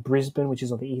based in Brisbane, which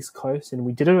is on the East Coast. And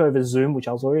we did it over Zoom, which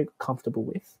I was very comfortable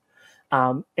with.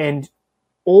 And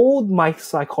all my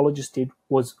psychologist did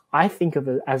was, I think of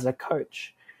it as a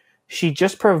coach. She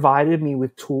just provided me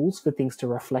with tools for things to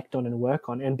reflect on and work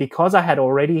on. And because I had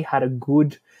already had a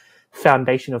good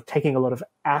foundation of taking a lot of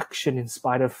action in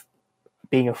spite of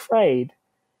being afraid,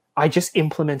 I just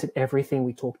implemented everything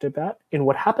we talked about. And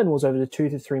what happened was, over the 2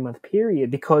 to 3 month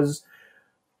period, because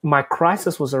my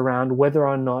crisis was around whether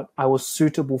or not I was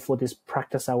suitable for this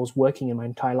practice I was working in my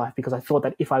entire life, because I thought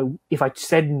that if I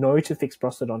said no to fixed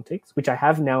prosthodontics, which I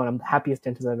have now, and I'm the happiest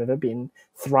dentist I've ever been,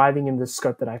 thriving in the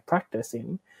scope that I practice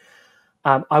in,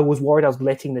 I was worried I was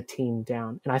letting the team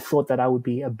down, and I thought that I would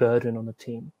be a burden on the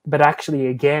team. But actually,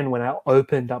 again, when I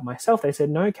opened up myself, they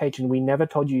said, no, Kaejenn, we never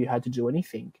told you had to do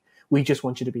anything. We just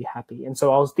want you to be happy. And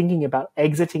so I was thinking about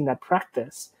exiting that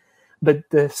practice. But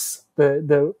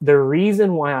the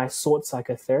reason why I sought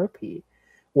psychotherapy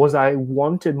was I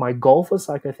wanted my goal for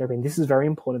psychotherapy, and this is very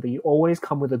important, that you always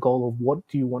come with a goal of what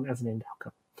do you want as an end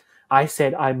outcome. I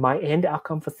said my end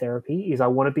outcome for therapy is I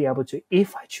want to be able to,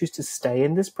 if I choose to stay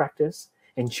in this practice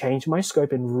and change my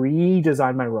scope and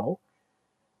redesign my role,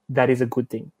 that is a good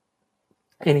thing.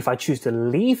 And if I choose to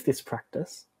leave this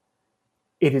practice,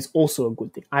 it is also a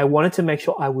good thing. I wanted to make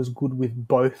sure I was good with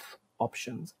both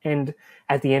options. And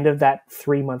at the end of that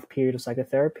 3 month period of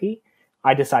psychotherapy,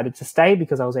 I decided to stay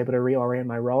because I was able to reorient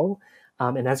my role.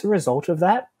 And as a result of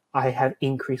that, I have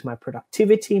increased my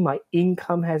productivity, my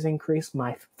income has increased,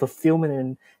 my fulfillment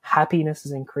and happiness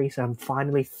has increased. And I'm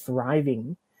finally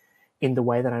thriving in the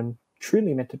way that I'm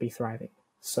truly meant to be thriving.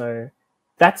 So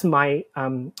that's my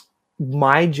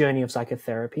journey of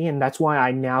psychotherapy. And that's why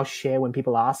I now share, when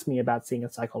people ask me about seeing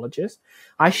a psychologist,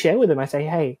 I share with them, I say,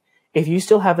 hey, if you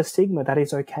still have a stigma, that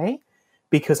is okay,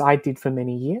 because I did for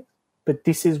many years. But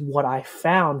this is what I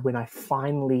found when I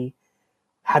finally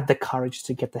had the courage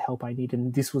to get the help I needed.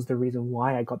 And this was the reason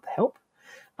why I got the help.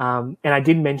 And I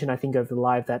did mention, I think, over the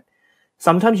live, that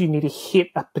sometimes you need to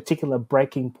hit a particular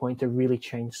breaking point to really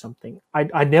change something.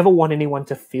 I never want anyone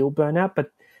to feel burnout,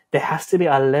 but there has to be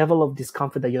a level of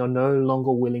discomfort that you're no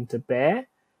longer willing to bear,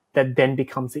 that then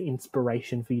becomes the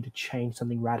inspiration for you to change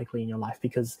something radically in your life,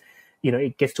 because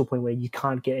it gets to a point where you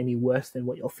can't get any worse than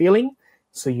what you're feeling.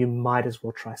 So you might as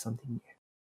well try something new.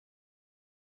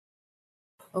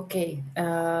 Okay,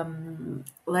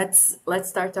 let's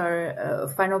start our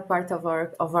final part of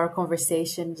our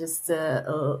conversation. Just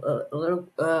a little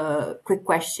quick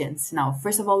questions now.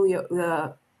 First of all,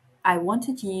 I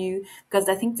wanted you, because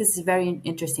I think this is very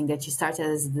interesting that you started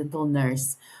as a dental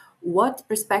nurse. What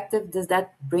perspective does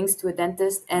that brings to a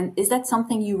dentist, and is that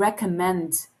something you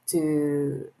recommend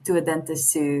to a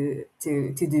dentist to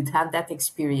have that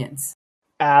experience?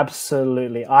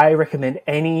 Absolutely. I recommend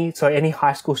any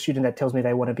high school student that tells me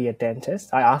they want to be a dentist,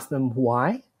 I ask them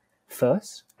why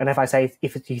first. And if I say,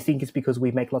 if you think it's because we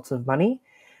make lots of money,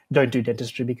 don't do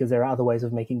dentistry, because there are other ways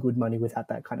of making good money without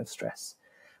that kind of stress.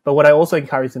 But what I also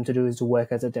encourage them to do is to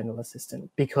work as a dental assistant,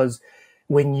 because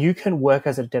when you can work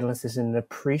as a dental assistant and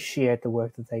appreciate the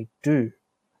work that they do,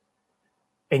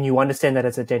 and you understand that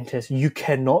as a dentist, you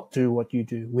cannot do what you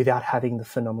do without having the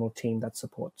phenomenal team that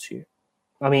supports you.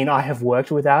 I mean, I have worked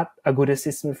without a good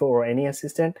assistant before, or any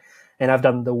assistant, and I've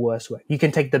done the worst work. You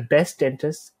can take the best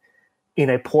dentist in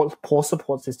a poor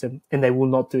support system, and they will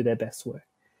not do their best work.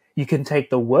 You can take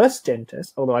the worst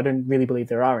dentist, although I don't really believe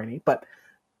there are any, but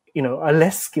a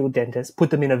less skilled dentist,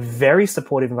 put them in a very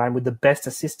supportive environment with the best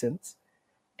assistants,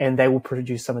 and they will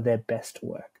produce some of their best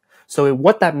work. So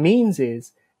what that means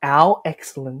is our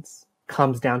excellence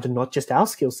comes down to not just our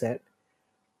skill set,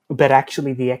 but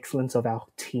actually the excellence of our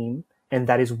team. And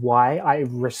that is why I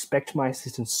respect my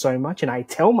assistants so much. And I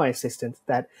tell my assistants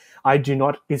that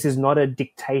this is not a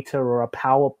dictator or a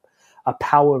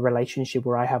power relationship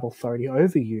where I have authority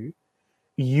over you.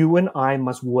 You and I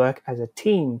must work as a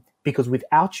team, because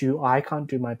without you, I can't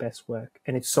do my best work.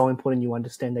 And it's so important you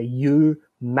understand that you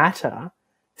matter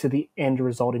to the end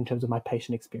result in terms of my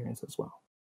patient experience as well.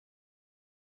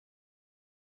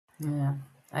 Yeah,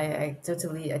 I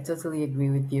totally agree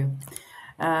with you.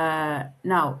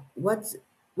 Now,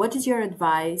 what is your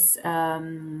advice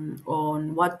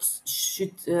on what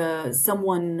should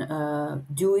someone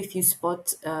do if you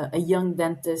spot a young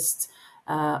dentist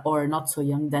or not so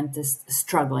young dentist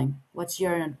struggling? What's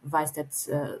your advice that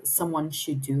someone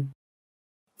should do?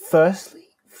 Firstly,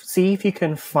 see if you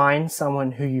can find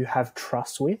someone who you have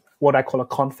trust with, what I call a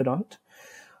confidant,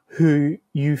 who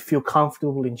you feel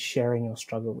comfortable in sharing your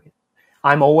struggle with.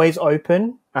 I'm always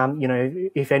open.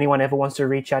 If anyone ever wants to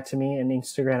reach out to me on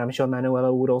Instagram, I'm sure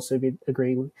Manuela would also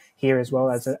agree here as well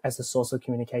as a source of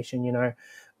communication.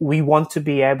 We want to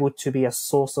be able to be a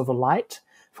source of light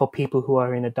for people who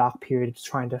are in a dark period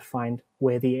trying to find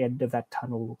where the end of that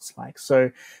tunnel looks like.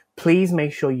 So please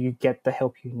make sure you get the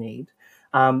help you need.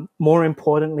 More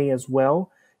importantly as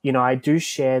well, I do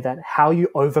share that how you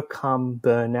overcome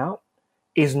burnout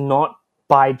is not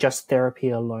by just therapy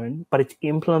alone, but it's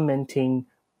implementing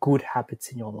good habits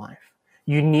in your life.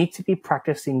 You need to be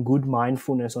practicing good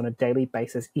mindfulness on a daily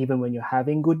basis, even when you're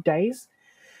having good days,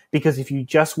 because if you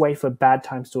just wait for bad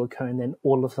times to occur and then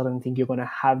all of a sudden think you're going to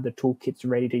have the toolkits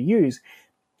ready to use,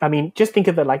 just think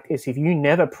of it like this. If you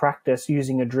never practice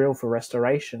using a drill for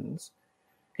restorations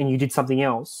and you did something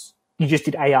else, you just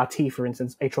did ART, for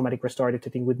instance, atraumatic restorative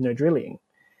technique with no drilling,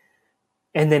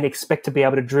 and then expect to be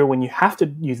able to drill when you have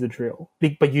to use the drill,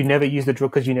 but you never use the drill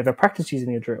because you never practice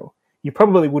using the drill, you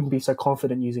probably wouldn't be so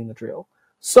confident using the drill.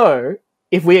 So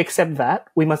if we accept that,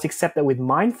 we must accept that with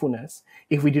mindfulness,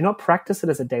 if we do not practice it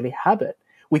as a daily habit,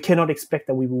 we cannot expect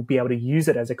that we will be able to use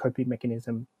it as a coping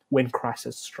mechanism when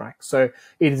crisis strikes. So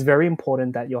it is very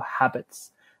important that your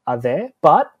habits are there,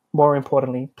 but more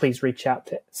importantly, please reach out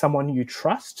to someone you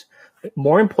trust.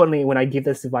 More importantly, when I give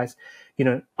this advice,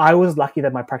 I was lucky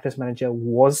that my practice manager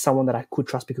was someone that I could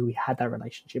trust because we had that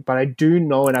relationship. But I do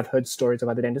know, and I've heard stories of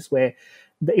other dentists where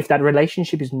if that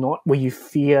relationship is not where you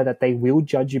fear that they will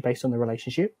judge you based on the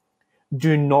relationship,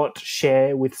 do not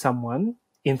share with someone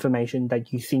information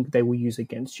that you think they will use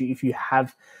against you. If you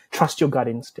trust your gut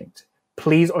instinct.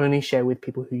 Please only share with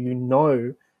people who you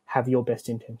know have your best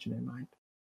intention in mind.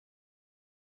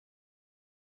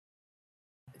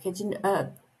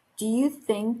 Kaejenn, do you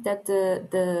think that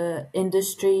the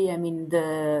industry,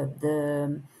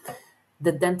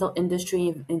 the dental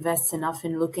industry invests enough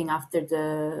in looking after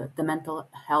the mental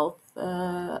health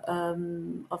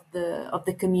of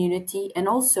the community? And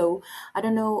also, I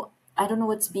don't know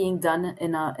what's being done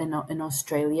in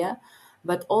Australia,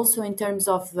 but also in terms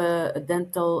of a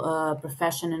dental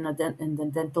profession in the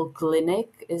dental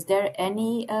clinic, is there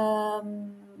any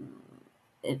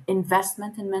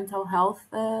investment in mental health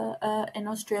in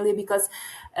Australia? Because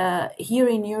here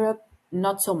in Europe,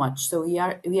 not so much. So we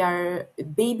are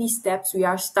baby steps. We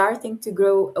are starting to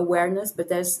grow awareness, but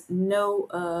there's no.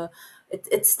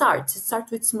 It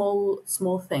starts with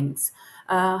small things.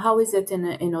 How is it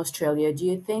in Australia? Do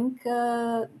you think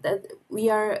that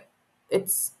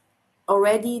it's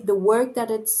already the work that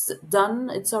it's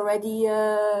done? It's already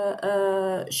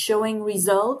showing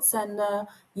results, and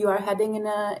you are heading in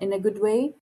a good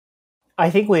way? I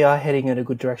think we are heading in a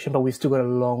good direction, but we've still got a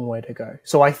long way to go.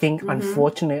 So I think,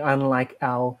 unfortunately, unlike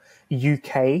our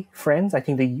UK friends, I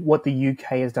think what the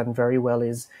UK has done very well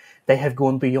is they have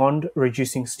gone beyond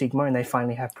reducing stigma, and they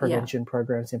finally have prevention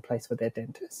programs in place for their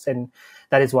dentists. And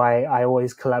that is why I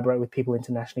always collaborate with people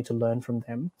internationally to learn from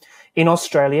them. In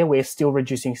Australia, we're still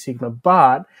reducing stigma,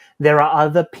 but there are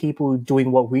other people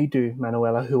doing what we do,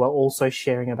 Manuela, who are also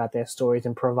sharing about their stories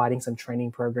and providing some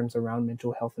training programs around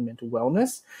mental health and mental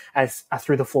wellness as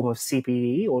through the form of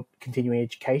CPD or continuing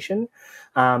education,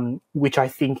 which I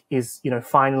think is,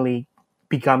 finally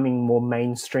becoming more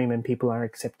mainstream and people are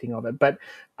accepting of it. But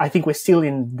I think we're still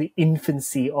in the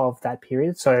infancy of that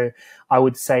period. So I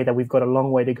would say that we've got a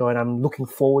long way to go, and I'm looking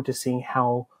forward to seeing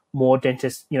how more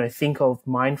dentists, think of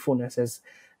mindfulness as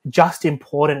just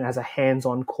important as a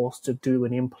hands-on course to do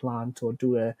an implant or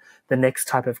do the next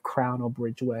type of crown or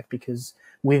bridge work, because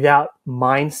without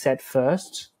mindset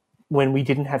first, when we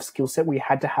didn't have skill set, we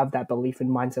had to have that belief and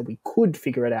mindset we could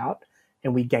figure it out,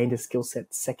 and we gained a skill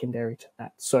set secondary to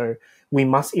that. So we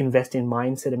must invest in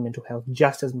mindset and mental health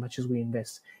just as much as we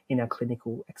invest in our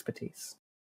clinical expertise.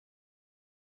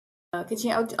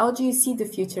 Kaejenn, how do you see the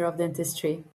future of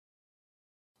dentistry?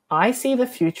 I see the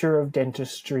future of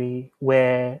dentistry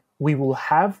where we will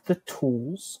have the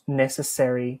tools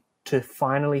necessary to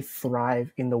finally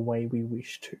thrive in the way we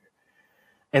wish to.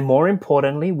 And more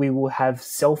importantly, we will have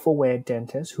self-aware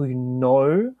dentists who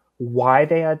know why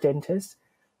they are dentists,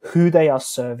 who they are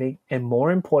serving, and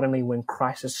more importantly, when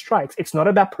crisis strikes, it's not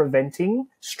about preventing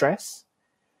stress.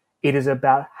 It is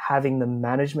about having the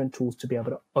management tools to be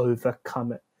able to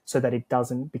overcome it so that it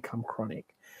doesn't become chronic.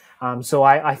 So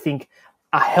I think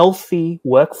a healthy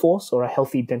workforce or a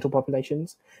healthy dental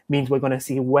populations means we're going to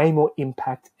see way more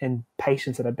impact and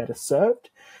patients that are better served.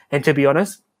 And to be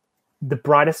honest, the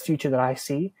brightest future that I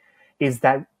see is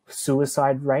that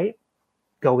suicide rate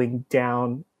going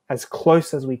down as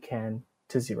close as we can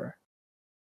to zero.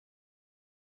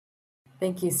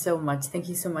 Thank you so much. Thank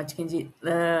you so much, Kaejenn.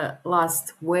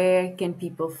 Last, where can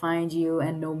people find you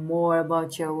and know more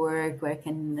about your work? Where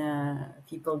can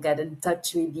people get in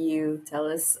touch with you? Tell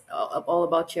us all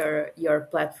about your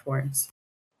platforms.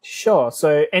 Sure.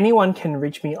 So anyone can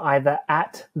reach me either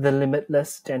at the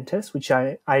Limitless Dentist, which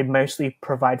I mostly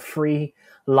provide free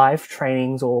live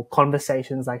trainings or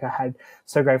conversations. Like I had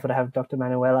so grateful to have Dr.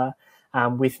 Manuela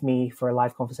with me for a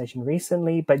live conversation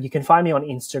recently. But you can find me on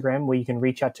Instagram, where you can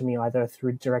reach out to me either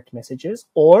through direct messages,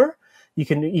 or you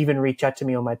can even reach out to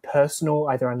me on my personal,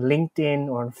 either on LinkedIn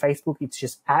or on Facebook. It's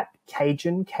just at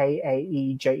Kaejenn,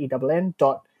 Kaejenn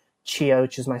Tchia,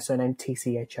 which is my surname,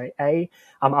 Tchia.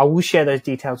 I will share those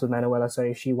details with Manuela, so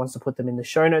if she wants to put them in the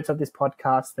show notes of this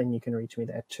podcast, then you can reach me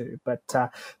there too. But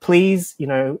please,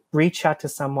 reach out to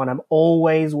someone. I'm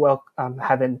always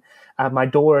having my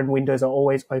door and windows are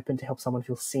always open to help someone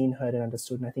feel seen, heard, and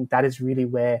understood. And I think that is really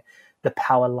where the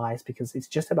power lies, because it's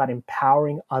just about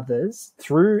empowering others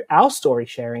through our story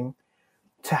sharing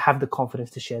to have the confidence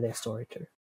to share their story too.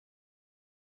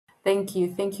 Thank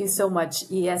you so much.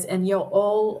 Yes, and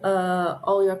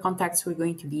all your contacts are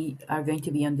going to be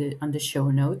on the show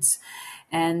notes.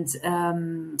 And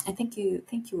I thank you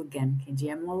again,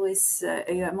 Kaejenn.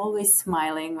 I'm always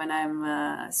smiling when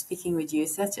I'm speaking with you.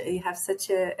 You have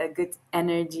such a good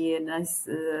energy, a nice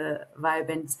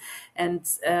vibe, and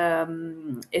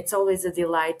it's always a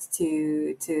delight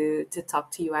to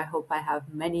talk to you. I hope I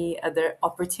have many other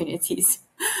opportunities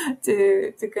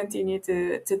to continue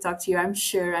to talk to you. I'm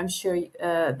sure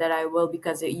that I will,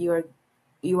 because you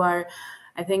are,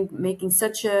 I think, making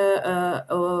such a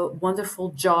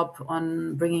wonderful job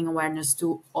on bringing awareness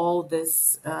to all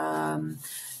this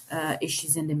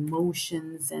issues and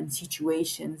emotions and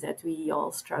situations that we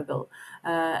all struggle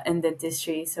in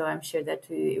dentistry. So I'm sure that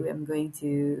I'm going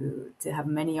to have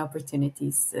many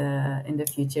opportunities in the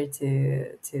future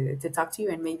to talk to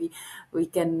you, and maybe we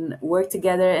can work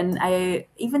together, and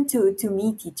even to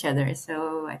meet each other.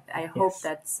 So I hope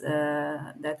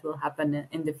that will happen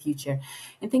in the future.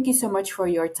 And thank you so much for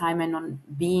your time and on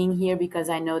being here, because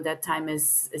I know that time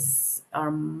is our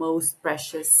most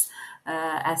precious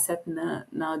asset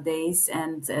nowadays,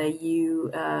 and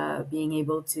you being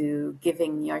able to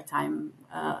giving your time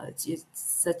in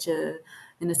such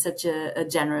a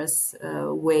generous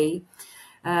way.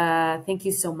 Thank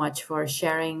you so much for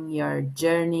sharing your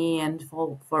journey and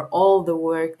for all the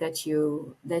work that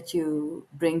you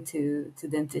bring to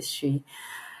dentistry.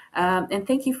 And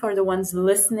thank you for the ones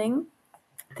listening.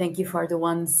 Thank you for the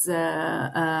ones that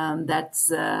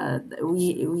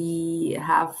we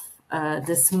have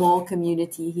the small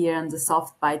community here on the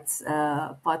Soft Bites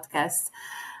podcast.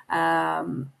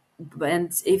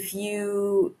 And if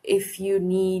you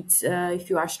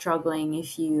are struggling,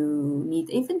 if you need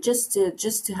even just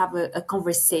to have a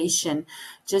conversation,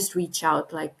 just reach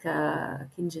out. Like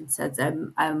Kaejenn said,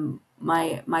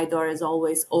 my door is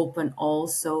always open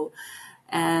also.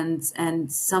 And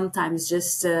sometimes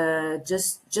just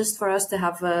for us to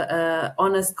have a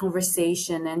honest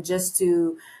conversation, and just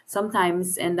to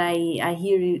sometimes, and I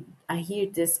hear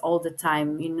this all the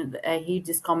time. I hear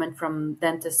this comment from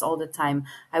dentists all the time.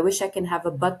 I wish I can have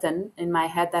a button in my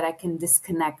head that I can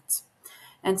disconnect.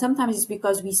 And sometimes it's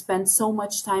because we spend so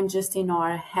much time just in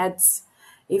our heads.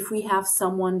 If we have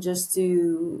someone just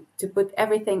to put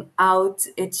everything out,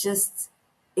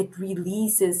 it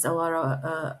releases a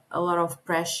lot of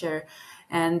pressure,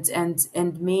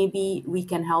 and maybe we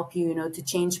can help you, to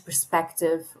change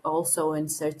perspective also in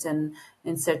certain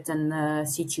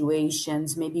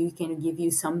situations. Maybe we can give you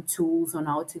some tools on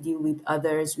how to deal with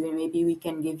others. Maybe we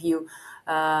can give you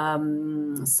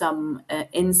some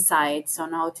insights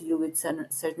on how to deal with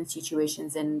certain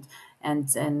situations,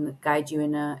 and guide you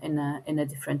in a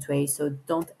different way. So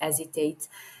don't hesitate,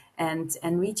 and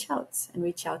reach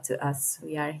out to us.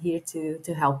 We are here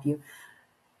to help you.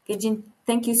 Kaejenn,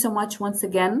 thank you so much once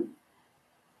again.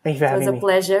 Thank you for having me.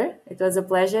 It was a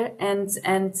pleasure.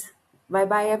 And bye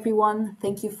bye, everyone.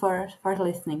 Thank you for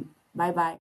listening. Bye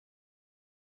bye.